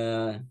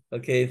 Yeah.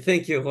 Okay.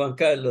 Thank you, Juan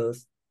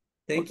Carlos.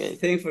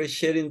 Thanks for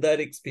sharing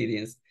that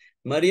experience.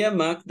 Maria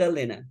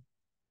Magdalena.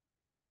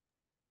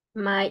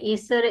 My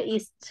history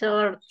is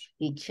short,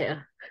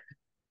 teacher.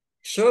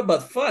 Short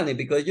but funny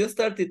because you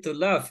started to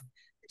laugh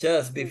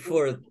just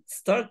before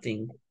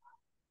starting.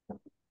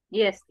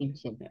 Yes,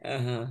 teacher.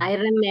 I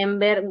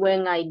remember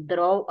when I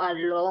drove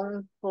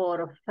alone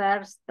for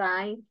first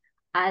time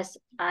as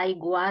I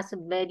was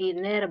very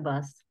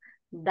nervous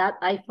that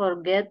I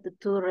forget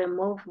to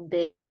remove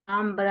the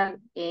handbrake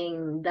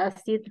and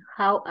that's it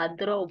how I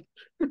drove.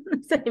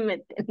 Se me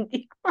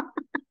entendió.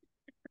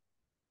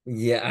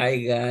 Yeah,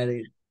 I got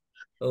it.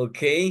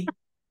 Okay.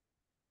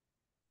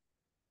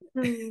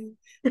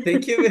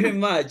 Thank you very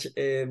much,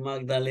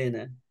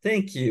 Magdalena.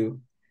 Thank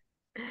you.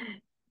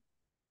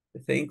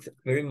 Thanks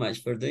very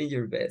much for doing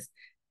your best.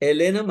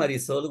 Elena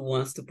Marisol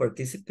wants to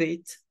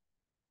participate.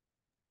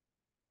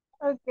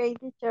 Okay,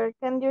 teacher,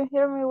 can you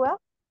hear me well?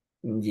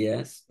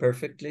 Yes,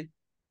 perfectly.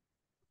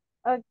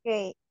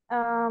 Okay,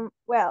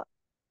 well,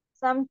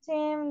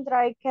 something that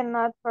I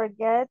cannot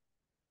forget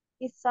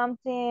is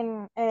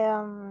something,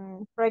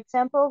 for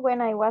example, when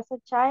I was a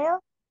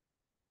child,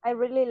 I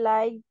really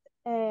liked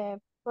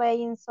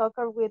playing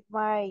soccer with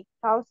my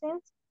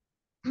cousins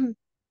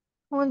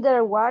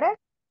underwater.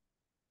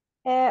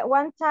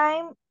 One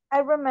time I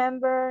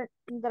remember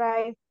that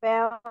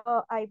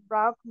I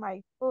broke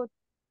my foot,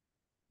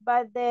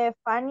 but the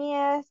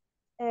funniest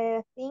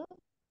thing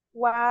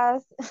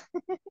was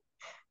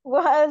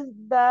was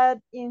that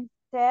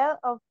instead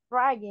of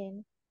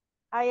crying,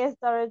 I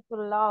started to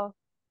laugh.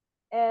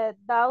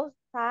 Those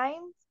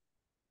times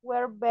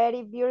were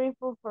very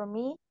beautiful for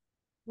me.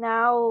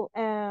 Now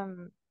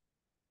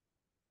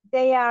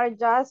they are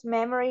just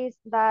memories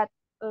that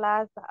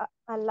last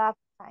a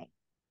lifetime.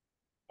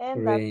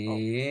 And that's all.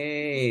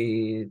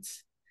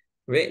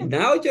 Great.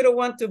 Now you don't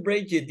want to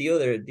break the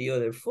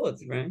other foot,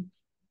 right?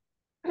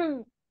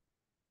 I'm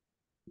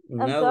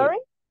sorry?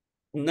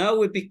 now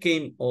we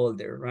became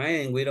older,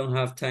 right? And we don't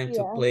have time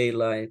to Yeah. play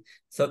like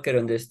soccer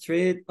on the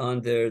street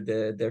under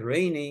the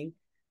raining.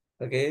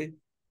 Okay.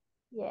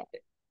 Yeah.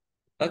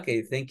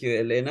 Okay, thank you,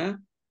 Elena.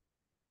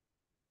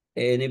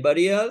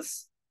 Anybody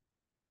else?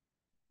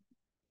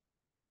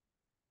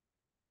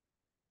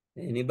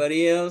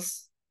 Anybody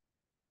else?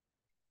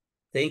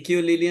 Thank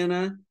you,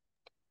 Liliana.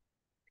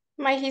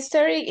 My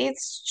history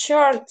is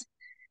short.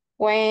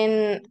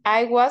 When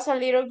I was a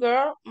little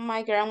girl,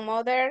 my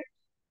grandmother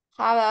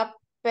had a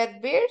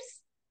pet bear,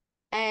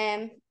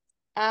 and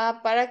a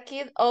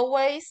parakeet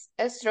always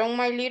strung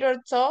my little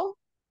toe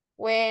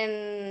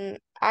when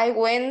I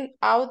went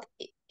out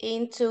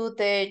into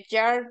the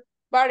yard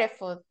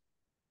barefoot.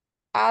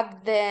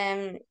 At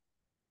the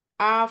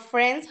a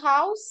friend's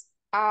house,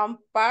 a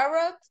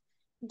parrot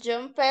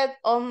jumped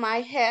on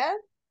my head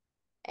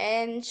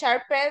and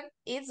sharpened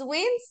its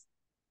wings.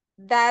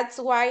 That's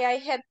why I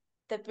hate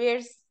the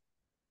birds.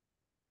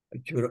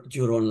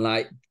 You don't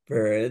like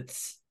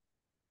birds?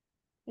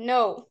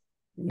 No,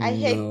 I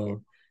hate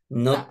No.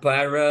 No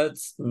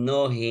parrots,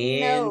 no no,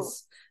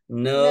 hens,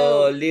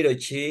 no no, little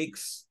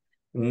chicks,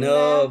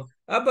 no,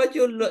 no. But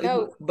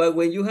no. but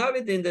when you have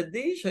it in the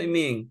dish, I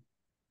mean.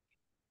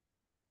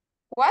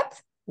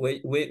 What?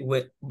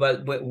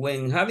 But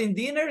when having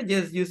dinner,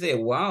 just you say,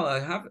 "Wow,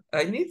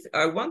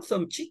 I want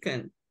some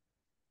chicken."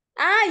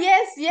 Ah,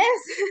 yes, yes.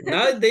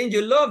 Now then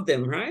you love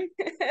them, right?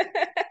 You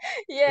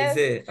Yes.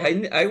 say,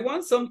 I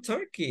want some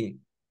turkey.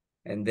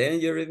 And then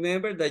you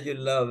remember that you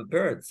love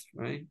birds,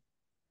 right?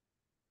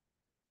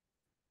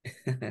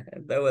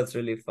 That was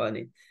really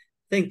funny.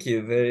 Thank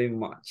you very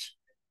much.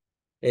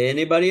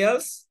 Anybody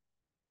else?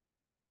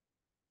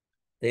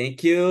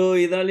 Thank you,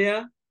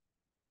 Idalia.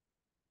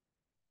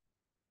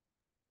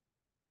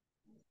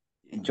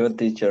 Your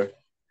teacher.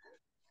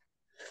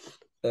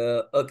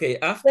 Okay,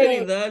 after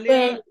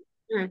Idalia.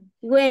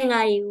 When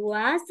I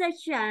was a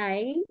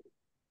child,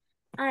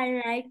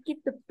 I liked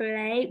to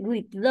play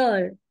with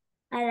dolls.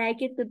 I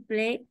liked to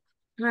play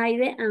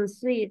hide and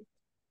seek.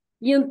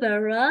 Young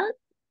parrot,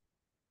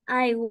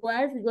 I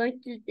was going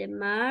to the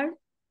mall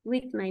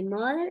with my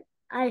mother.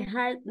 I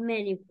had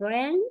many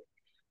friends.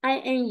 I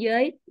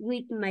enjoyed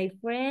with my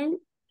friends.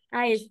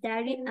 I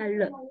studied a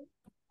lot.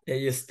 Yeah,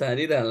 you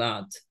studied a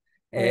lot.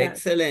 A lot.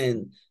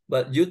 Excellent.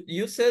 But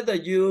you said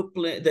that you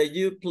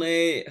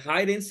play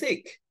hide and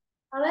seek.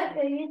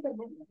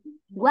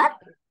 What?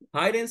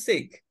 Hide and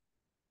seek.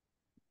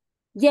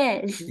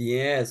 Yes.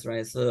 Yes,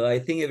 right. So I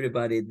think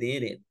everybody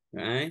did it,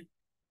 right?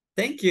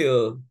 Thank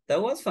you.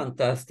 That was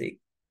fantastic.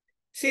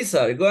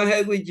 Cesar, go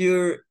ahead with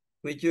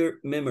your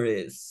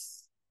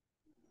memories.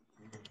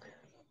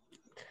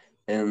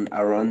 And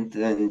around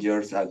 10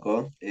 years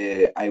ago,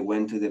 I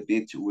went to the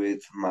beach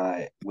with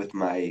my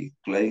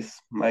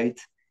classmate,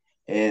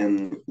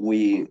 and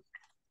we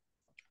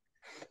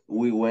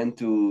went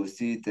to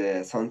see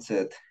the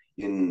sunset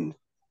in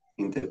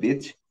the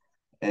beach.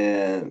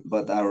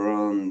 But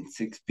around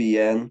 6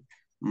 p.m.,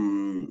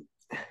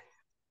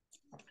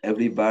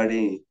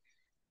 everybody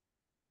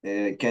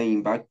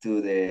came back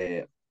to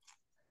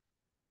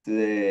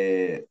the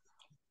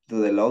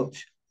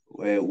lodge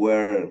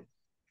where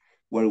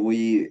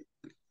we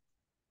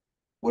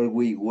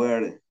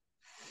were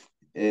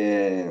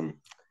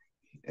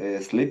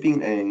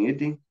sleeping and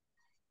eating,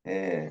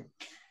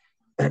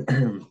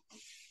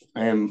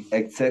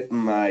 except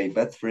my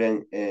best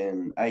friend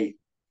and I.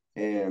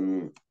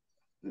 Um,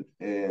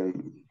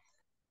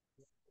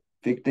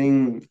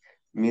 15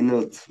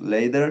 minutes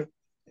later,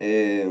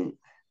 it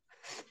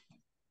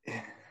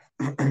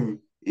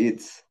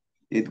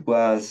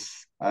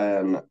was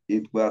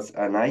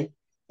a night,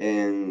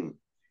 and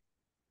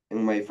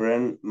my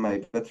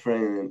best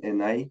friend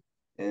and I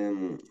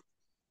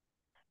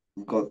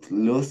got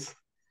lost,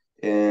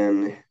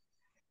 and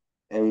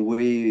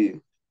we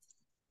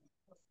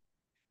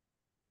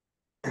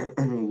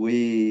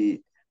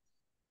we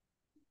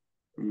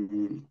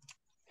mm,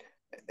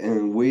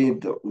 and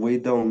we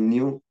don't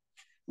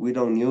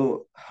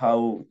knew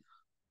how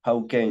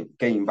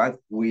came back.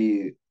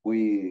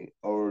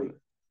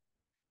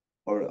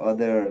 Or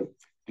other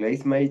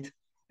classmate,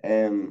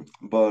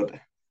 but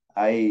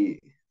I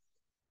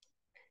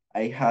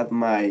had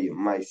my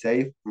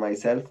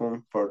cell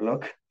phone for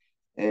lock,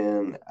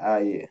 and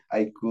I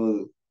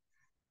could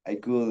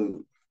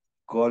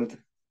call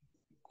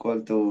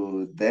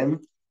to them,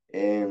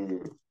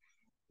 and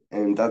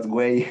that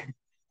way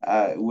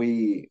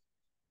we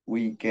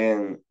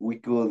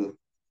could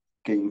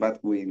came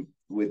back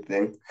with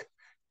them,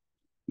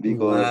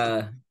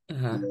 because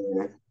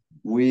Wow.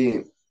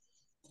 we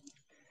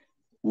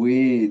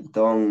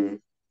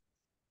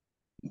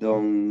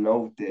don't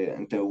know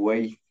the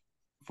way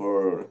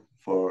for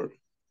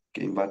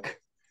came back.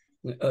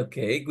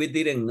 Okay, we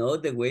didn't know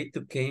the way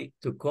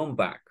to come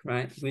back,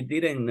 right? We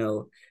didn't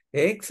know.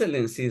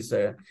 Excellent,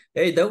 Cesar.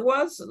 Hey, that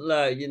was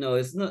like,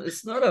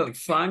 it's not a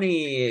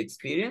funny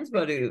experience,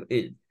 but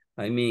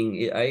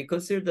I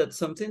consider that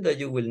something that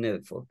you will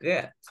never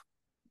forget.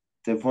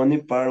 The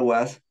funny part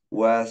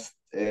was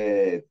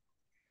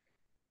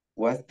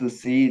was to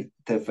see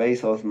the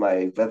face of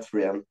my best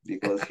friend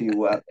because he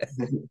was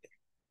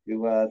he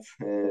was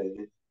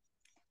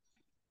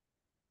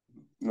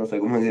no sé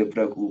cómo decir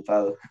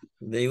preocupado.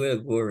 They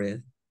were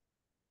worried.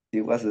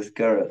 He was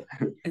scared.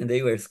 And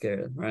they were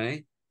scared,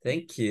 right?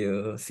 Thank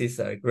you,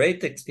 Cesar.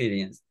 Great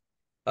experience.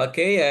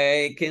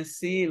 Okay, I can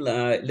see,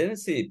 let me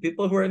see,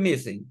 people who are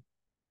missing.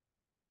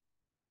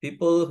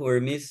 People who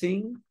are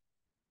missing.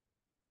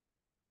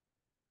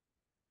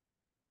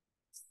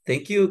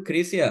 Thank you,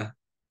 Crisia.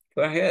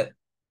 Go ahead.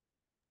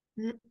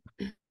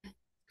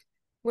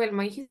 Well,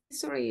 my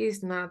history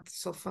is not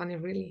so funny,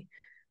 really,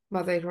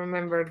 but I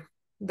remember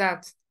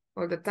that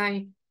all the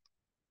time.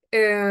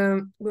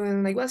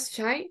 When I was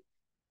shy,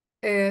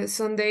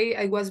 Sunday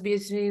I was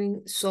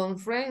visiting some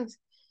friends,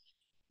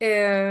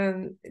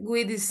 and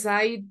we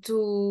decided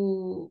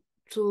to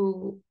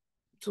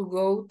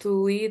go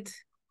to eat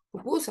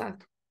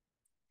pupusas,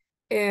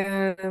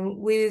 and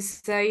we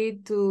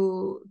decided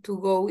to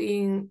go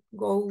in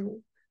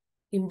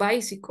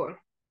bicycle.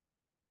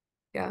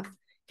 Yeah,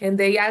 and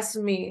they asked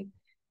me,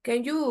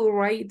 "Can you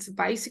ride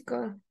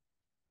bicycle?"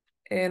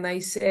 And I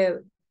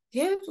said,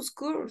 "Yes, of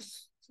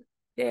course."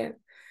 Yeah.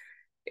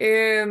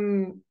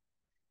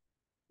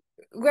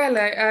 Well,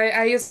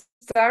 I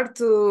start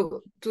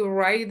to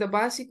ride the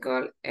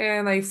bicycle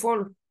and I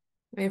fall.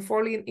 I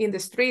fall in the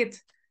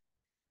street.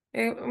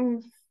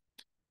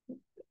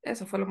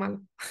 Eso fue lo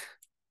malo.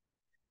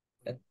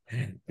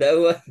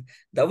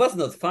 That was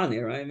not funny,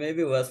 right?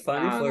 Maybe it was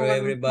funny for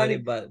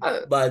everybody, funny.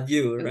 But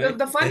you, right?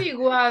 The funny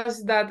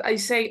was that I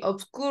say,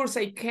 of course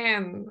I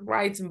can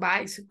ride a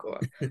bicycle.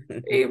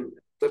 And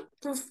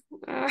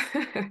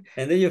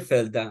then you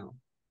fell down.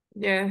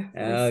 Yeah.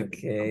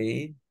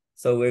 Okay.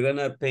 So we're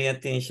gonna pay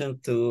attention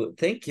to,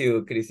 thank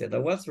you, Crisia.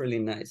 That was really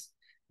nice.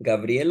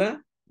 Gabriela,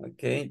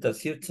 okay,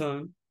 that's your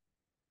turn.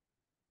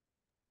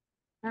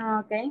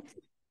 Okay.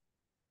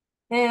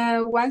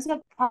 Once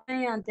upon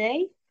a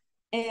day,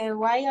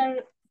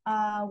 while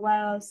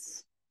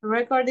was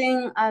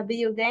recording a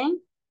video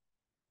game,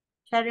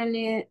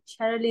 suddenly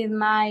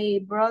my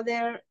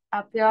brother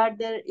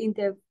appeared in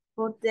the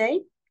food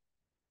day,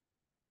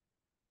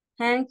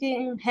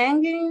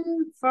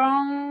 hanging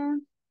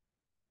from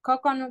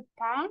coconut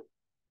palm.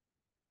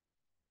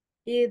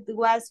 It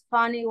was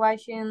funny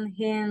watching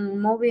him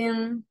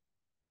moving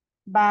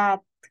back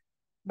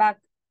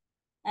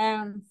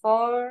and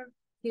forth.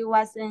 He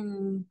was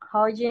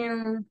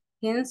encouraging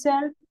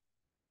himself,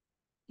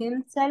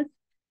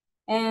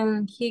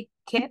 and he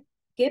kept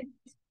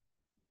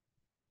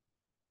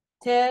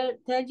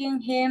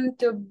telling him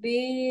to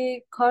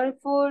be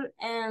careful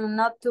and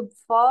not to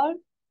fall,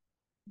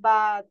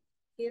 but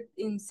he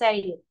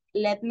insisted,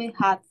 "Let me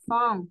have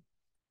fun."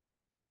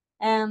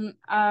 And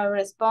I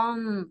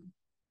respond,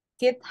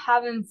 "Keep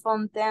having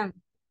fun then."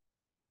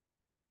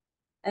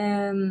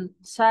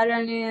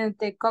 Suddenly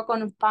the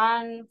coconut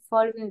palm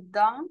falling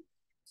down,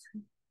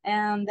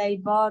 and they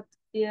both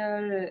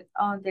fell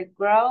on the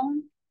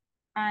ground.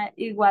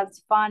 It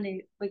was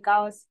funny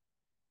because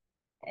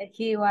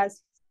he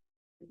was.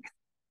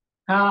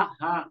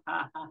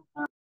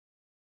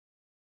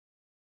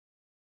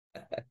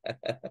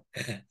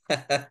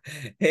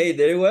 Hey,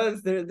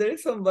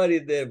 there's somebody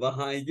there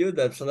behind you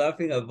that's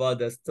laughing about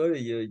the story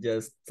you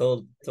just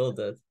told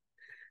us.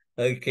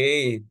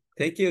 Okay,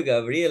 thank you,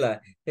 Gabriela.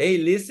 Hey,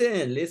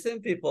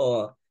 listen,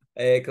 people.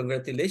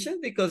 Congratulations,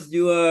 because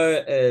you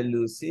are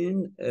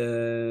losing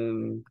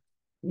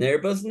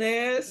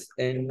nervousness,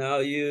 and now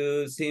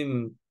you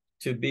seem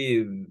to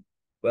be,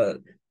 well,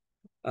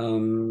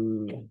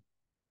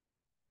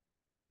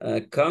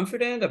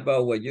 confident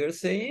about what you're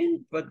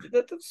saying, but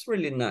that's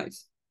really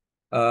nice.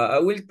 I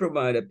will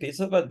provide a piece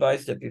of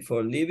advice that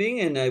before leaving,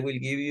 and I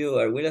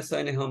will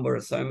assign a homework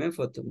assignment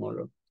for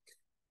tomorrow.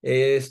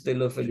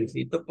 Lo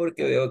felicito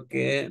porque veo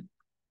que,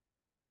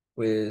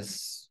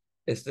 pues,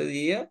 este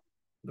día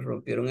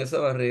rompieron esa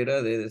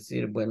barrera de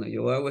decir, bueno,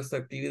 yo hago esta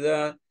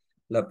actividad,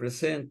 la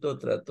presento,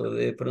 trato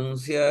de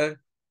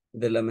pronunciar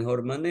de la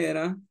mejor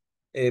manera,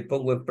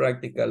 pongo en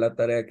práctica la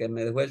tarea que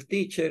me dejó el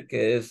teacher,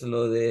 que es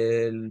lo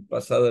del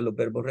pasado de los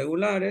verbos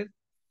regulares.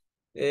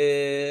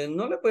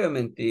 No le voy a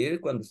mentir,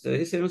 cuando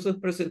ustedes hicieron sus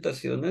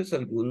presentaciones,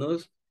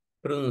 algunos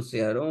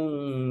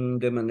pronunciaron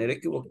de manera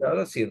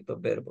equivocada ciertos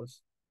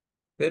verbos,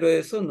 pero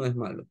eso no es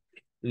malo.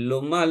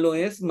 Lo malo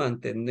es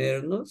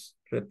mantenernos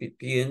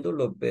repitiendo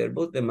los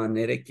verbos de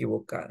manera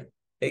equivocada.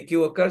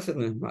 Equivocarse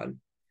no es malo.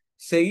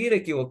 Seguir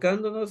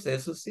equivocándonos,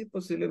 eso sí,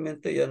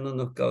 posiblemente ya no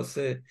nos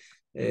cause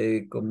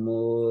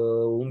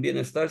como un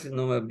bienestar,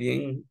 sino más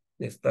bien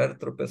estar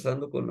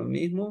tropezando con lo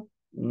mismo.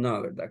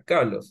 No, ¿verdad?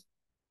 Carlos.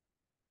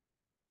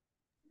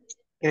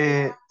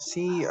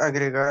 Sí,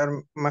 agregar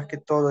más que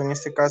todo en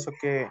este caso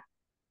que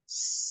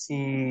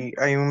si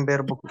hay un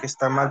verbo que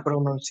está mal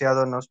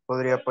pronunciado, nos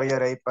podría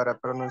apoyar ahí para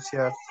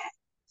pronunciar.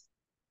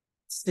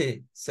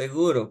 Sí,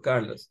 seguro,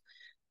 Carlos.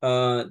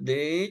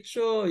 De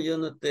hecho, yo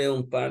noté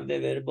un par de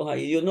verbos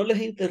ahí. Yo no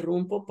les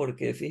interrumpo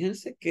porque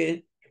fíjense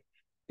que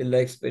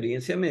la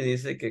experiencia me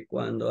dice que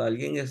cuando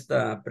alguien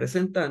está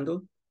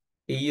presentando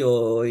y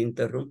yo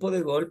interrumpo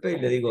de golpe y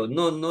le digo,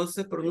 no, no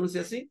se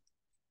pronuncia así.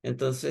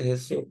 Entonces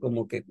eso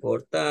como que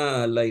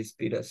corta la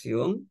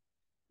inspiración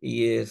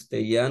y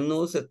ya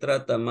no se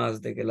trata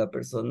más de que la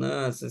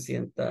persona se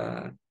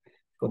sienta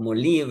como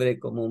libre,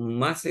 como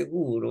más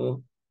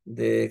seguro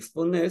de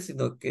exponer,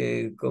 sino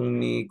que con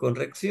mi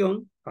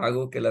corrección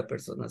hago que la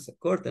persona se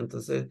corte.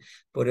 Entonces,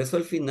 por eso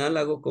al final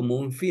hago como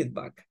un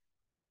feedback.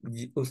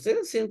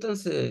 Ustedes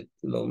siéntanse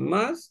lo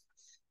más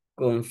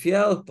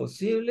confiados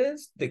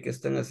posibles de que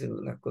están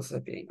haciendo las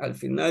cosas bien. Al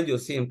final yo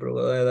siempre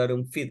voy a dar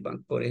un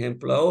feedback. Por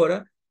ejemplo,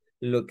 ahora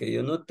lo que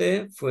yo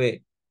noté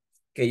fue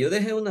que yo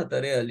dejé una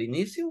tarea al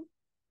inicio,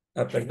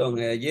 perdón,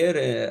 ayer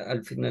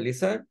al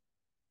finalizar,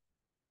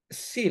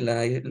 sí,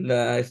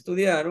 la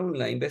estudiaron,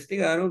 la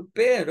investigaron,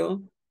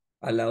 pero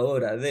a la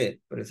hora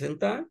de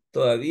presentar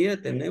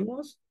todavía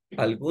tenemos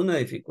alguna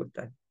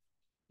dificultad.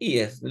 Y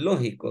es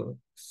lógico,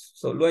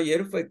 solo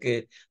ayer fue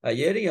que,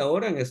 ayer y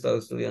ahora han estado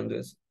estudiando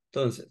eso.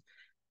 Entonces,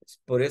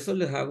 por eso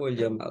les hago el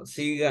llamado,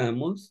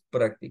 sigamos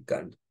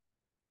practicando,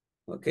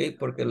 ¿ok?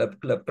 Porque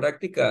la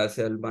práctica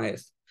hace al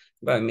maestro.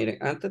 Va, miren,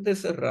 antes de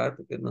cerrar,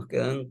 porque nos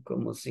quedan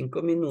como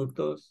 5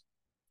 minutos.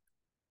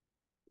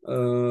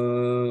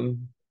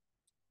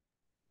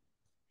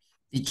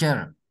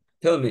 Teacher,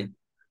 Tell me,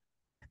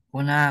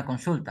 una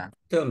consulta.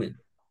 tell me.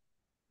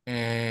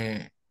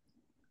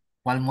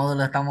 ¿Cuál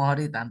módulo estamos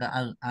ahorita?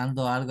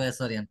 Ando algo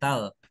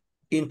desorientado.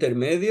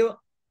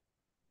 Intermedio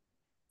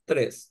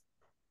 3.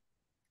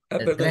 El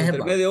Perdón, 3 es va.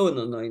 intermedio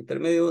 1, no,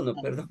 intermedio 1,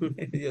 perdón,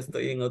 yo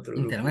estoy en otro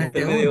grupo. Intermedio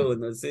Intermedio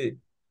 1. 1, sí.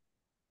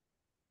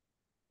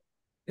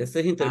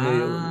 Este es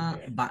intermedio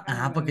 1.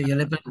 Ajá, porque yo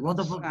le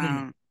pregunto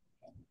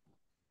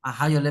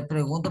yo le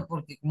pregunto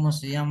porque, ¿cómo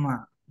se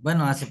llama?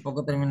 Bueno, hace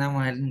poco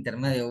terminamos el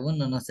intermedio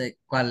 1, no sé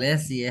cuál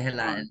es, si es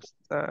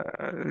Está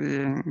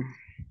bien.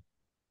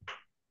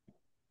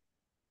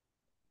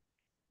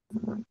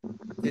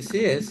 Sí,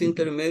 sí, es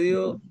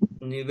intermedio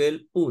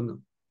nivel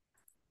 1.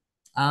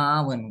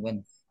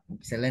 Bueno,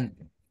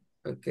 excelente.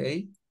 Ok.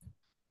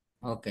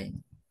 Ok.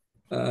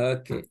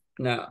 Ok.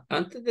 Now,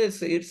 antes de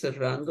seguir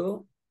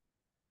cerrando,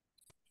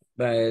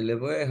 les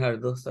voy a dejar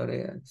 2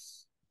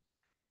 tareas.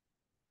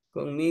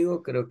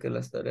 Conmigo creo que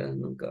las tareas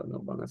nunca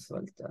nos van a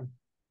faltar.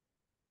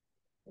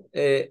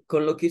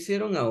 Con lo que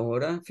hicieron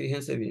ahora,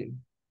 fíjense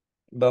bien,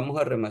 vamos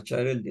a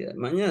remachar el día de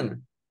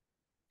mañana.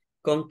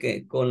 ¿Con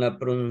qué? Con la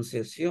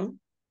pronunciación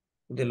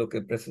de lo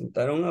que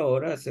presentaron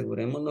ahora,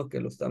 asegurémonos que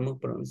lo estamos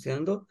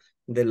pronunciando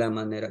de la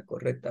manera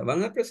correcta.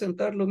 Van a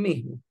presentar lo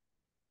mismo.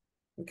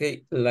 ¿Ok?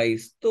 La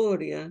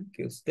historia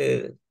que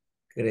ustedes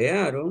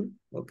crearon,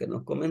 o que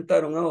nos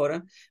comentaron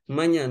ahora,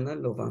 mañana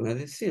lo van a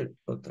decir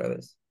otra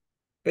vez.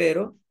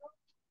 Pero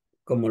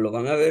como lo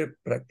van a ver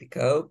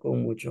practicado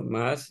con mucho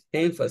más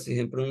énfasis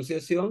en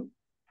pronunciación,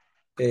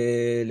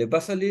 les va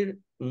a salir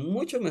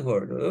mucho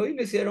mejor. Hoy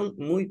lo hicieron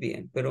muy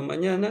bien, pero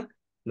mañana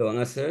lo van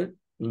a hacer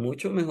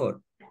mucho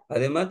mejor.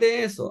 Además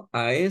de eso,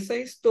 a esa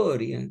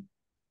historia,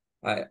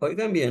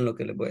 oigan bien lo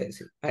que les voy a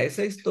decir, a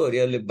esa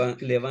historia le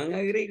van a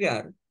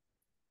agregar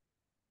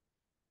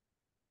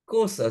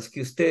cosas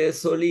que ustedes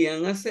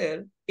solían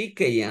hacer y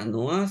que ya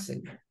no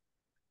hacen.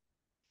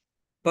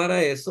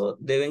 Para eso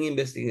deben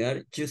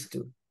investigar just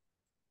to.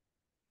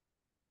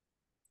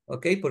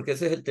 ¿Ok? Porque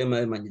ese es el tema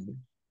de mañana.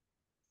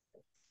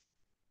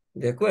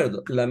 De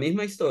acuerdo, la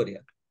misma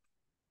historia,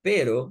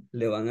 pero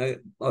le van a...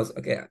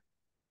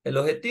 el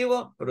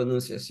objetivo,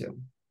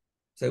 pronunciación.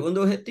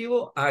 Segundo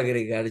objetivo,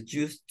 agregar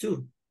just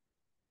to.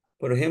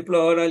 Por ejemplo,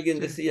 ahora alguien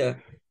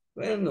decía,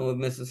 bueno,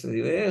 me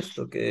sucedió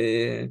esto,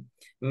 que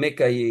me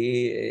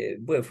caí,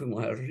 bueno,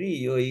 fuimos al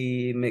río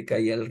y me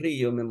caí al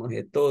río, me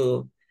mojé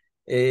todo.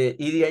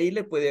 Y de ahí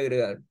le puede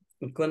agregar.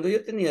 Cuando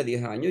yo tenía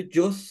 10 años,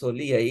 yo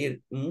solía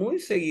ir muy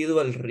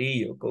seguido al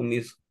río con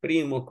mis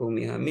primos, con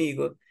mis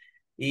amigos,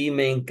 y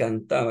me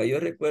encantaba. Yo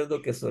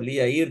recuerdo que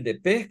solía ir de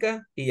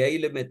pesca y ahí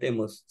le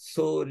metemos,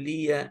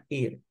 solía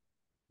ir.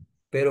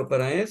 Pero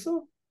para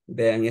eso,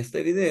 vean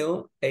este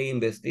video e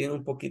investiguen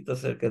un poquito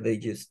acerca de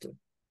Justo.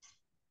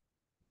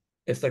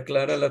 ¿Está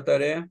clara la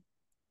tarea?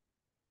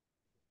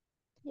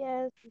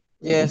 Yes.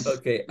 Yes.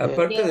 Ok, Yes.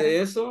 aparte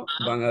de eso,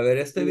 van a ver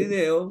este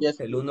video,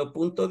 Yes. el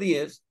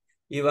 1.10,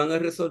 y van a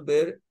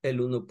resolver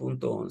el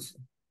 1.11.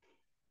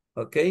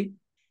 ¿Ok?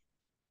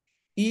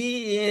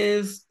 Y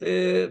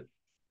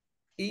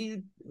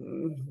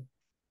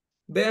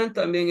vean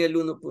también el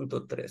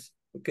 1.3.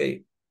 ¿Ok?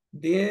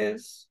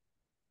 10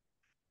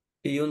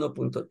 y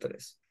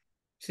 1.3.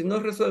 Si no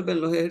resuelven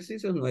los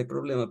ejercicios, no hay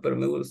problema, pero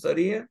me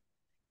gustaría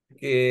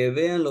que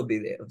vean los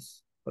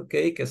videos, ¿ok?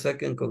 Que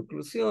saquen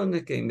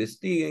conclusiones, que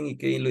investiguen y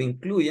que lo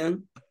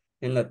incluyan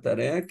en la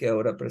tarea que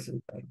ahora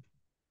presentaron.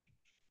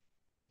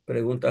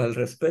 ¿Preguntas al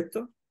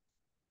respecto?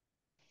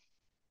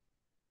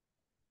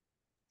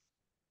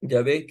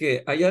 Ya ven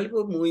que hay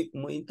algo muy,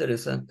 muy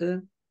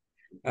interesante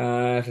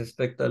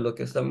respecto a lo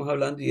que estamos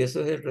hablando y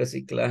eso es el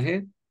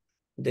reciclaje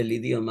del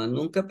idioma.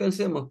 Nunca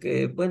pensemos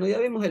que, bueno, ya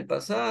vimos el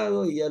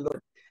pasado y ya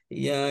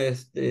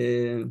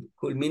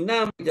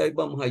culminamos, ya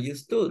vamos a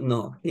use to.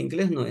 No,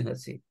 inglés no es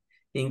así.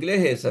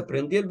 Inglés es,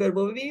 aprendí el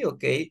verbo be,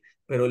 ok,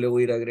 pero le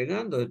voy a ir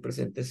agregando el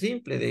presente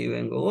simple, de ahí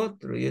vengo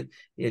otro, y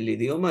el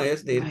idioma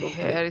es de ir My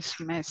completo. hair is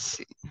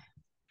messy.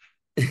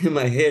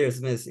 My hair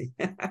is messy.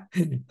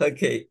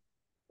 Ok.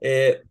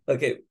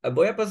 Ok,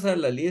 voy a pasar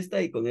la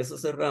lista y con eso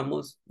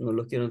cerramos. No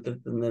los quiero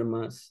entretener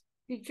más.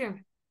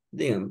 Teacher,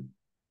 Díganme.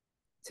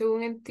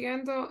 según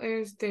entiendo,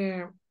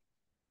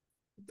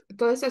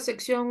 toda esta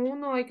sección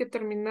 1 hay que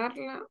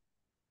terminarla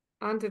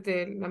antes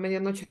de la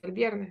medianoche del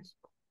viernes,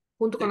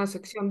 junto con la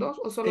sección 2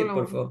 o solo Sí, la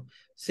por 1. favor.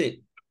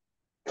 Sí.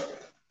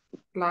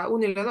 La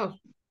 1 y la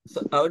 2.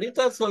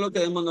 Ahorita solo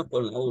quedémonos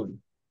con la 1.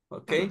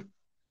 ¿Ok? Ajá.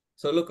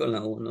 Solo con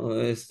la 1.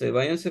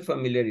 Váyanse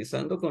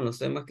familiarizando con los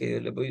temas que yo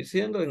les voy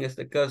diciendo. En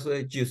este caso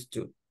es used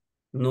to.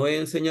 No he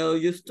enseñado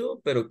used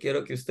to, pero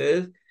quiero que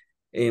ustedes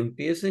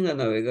empiecen a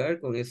navegar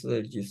con eso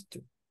del used to.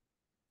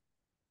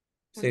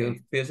 Se Ok.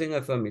 empiecen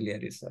a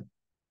familiarizar.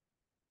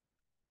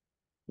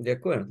 ¿De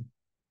acuerdo?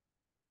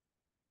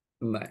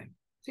 Vale.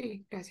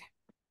 Sí, gracias.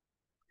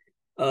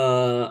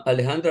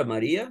 Alejandra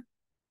María.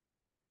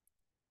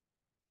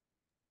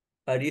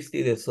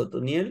 Aristides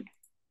Sotoniel.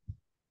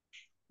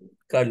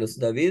 Carlos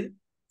David.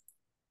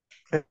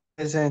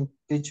 Present,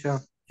 teacher.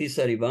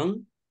 César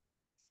Iván.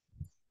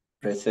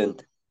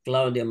 Presente.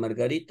 Claudia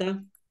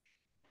Margarita.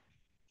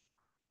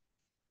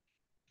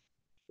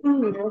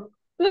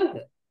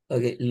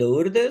 Ok,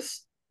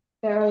 Lourdes.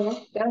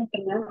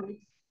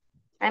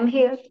 I'm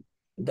here.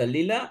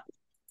 Dalila.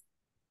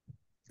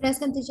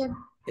 Present, teacher.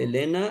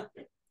 Elena.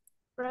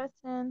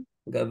 Present.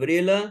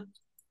 Gabriela.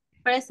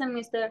 Present,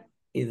 mister.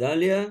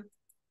 Idalia.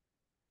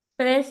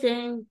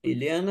 Present.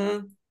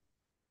 Iliana.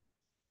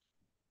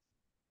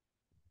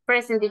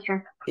 Present,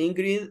 teacher.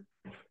 Ingrid.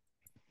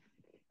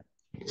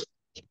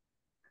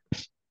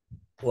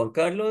 Juan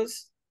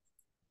Carlos.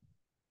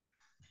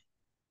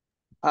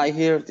 I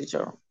hear,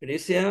 teacher.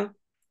 Alicia.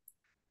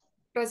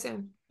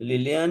 Present.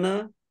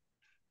 Liliana.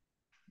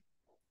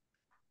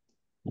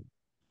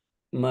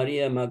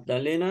 María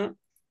Magdalena.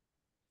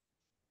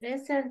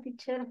 Present,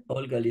 teacher.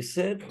 Olga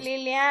Lisset.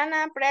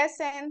 Liliana,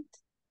 present.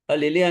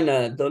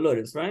 Liliana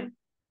Dolores, right?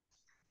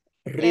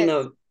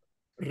 Yes.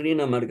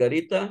 Rina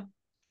Margarita.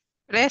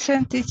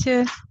 Present,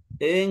 teacher.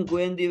 En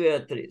Wendy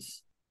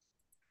Beatriz.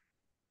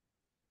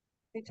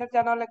 Teacher,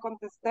 ya no le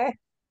contesté.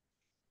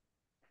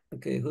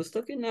 Okay, who's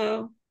talking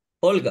now?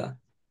 Olga.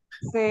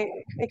 Sí,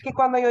 es que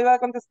cuando yo iba a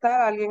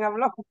contestar, alguien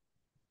habló.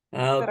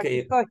 Pero aquí Okay.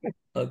 estoy.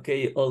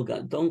 Okay,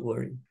 Olga, don't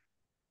worry.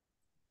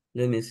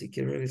 Let me see,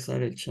 quiero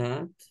revisar el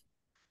chat.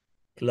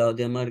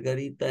 Claudia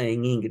Margarita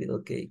en Ingrid.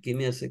 Okay, give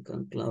me a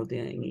second.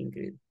 Claudia en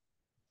Ingrid.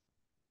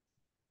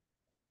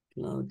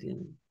 Claudia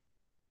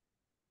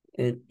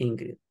en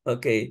Ingrid.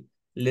 Okay,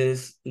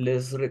 les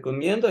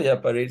recomiendo,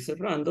 ya para ir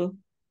cerrando,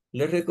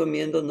 les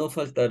recomiendo no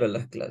faltar a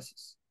las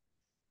clases.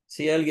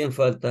 Si alguien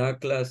falta a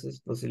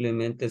clases,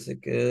 posiblemente se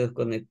quede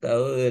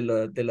desconectado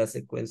de la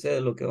secuencia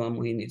de lo que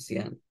vamos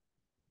iniciando.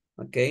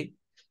 ¿Ok?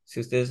 Si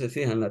ustedes se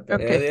fijan, la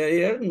tarea Okay. de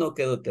ayer no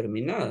quedó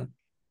terminada.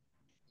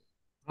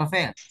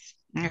 Profe,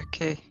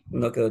 Okay.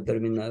 No quedó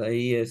terminada.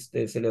 Y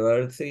se le va a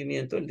dar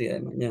seguimiento el día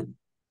de mañana.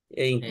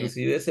 E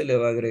inclusive se le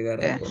va a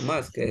agregar algo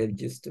más, que es el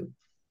used to.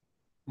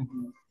 ¿Ok?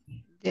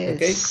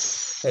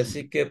 Yes.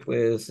 Así que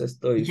pues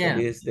estoy teacher,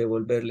 feliz de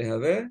volverles a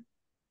ver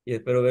y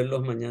espero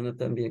verlos mañana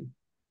también.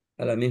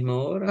 A la misma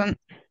hora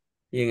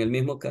y en el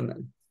mismo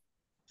canal.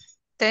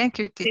 Thank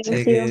you, teacher.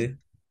 Thank you. Okay.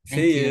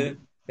 thank See you.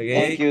 you. Thank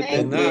Okay. you, Good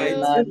thank Thank you. Good night. you.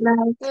 night. Good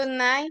night. Good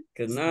night.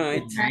 Good Good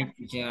night. night,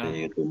 teacher.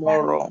 See you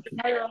tomorrow.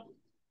 Hello.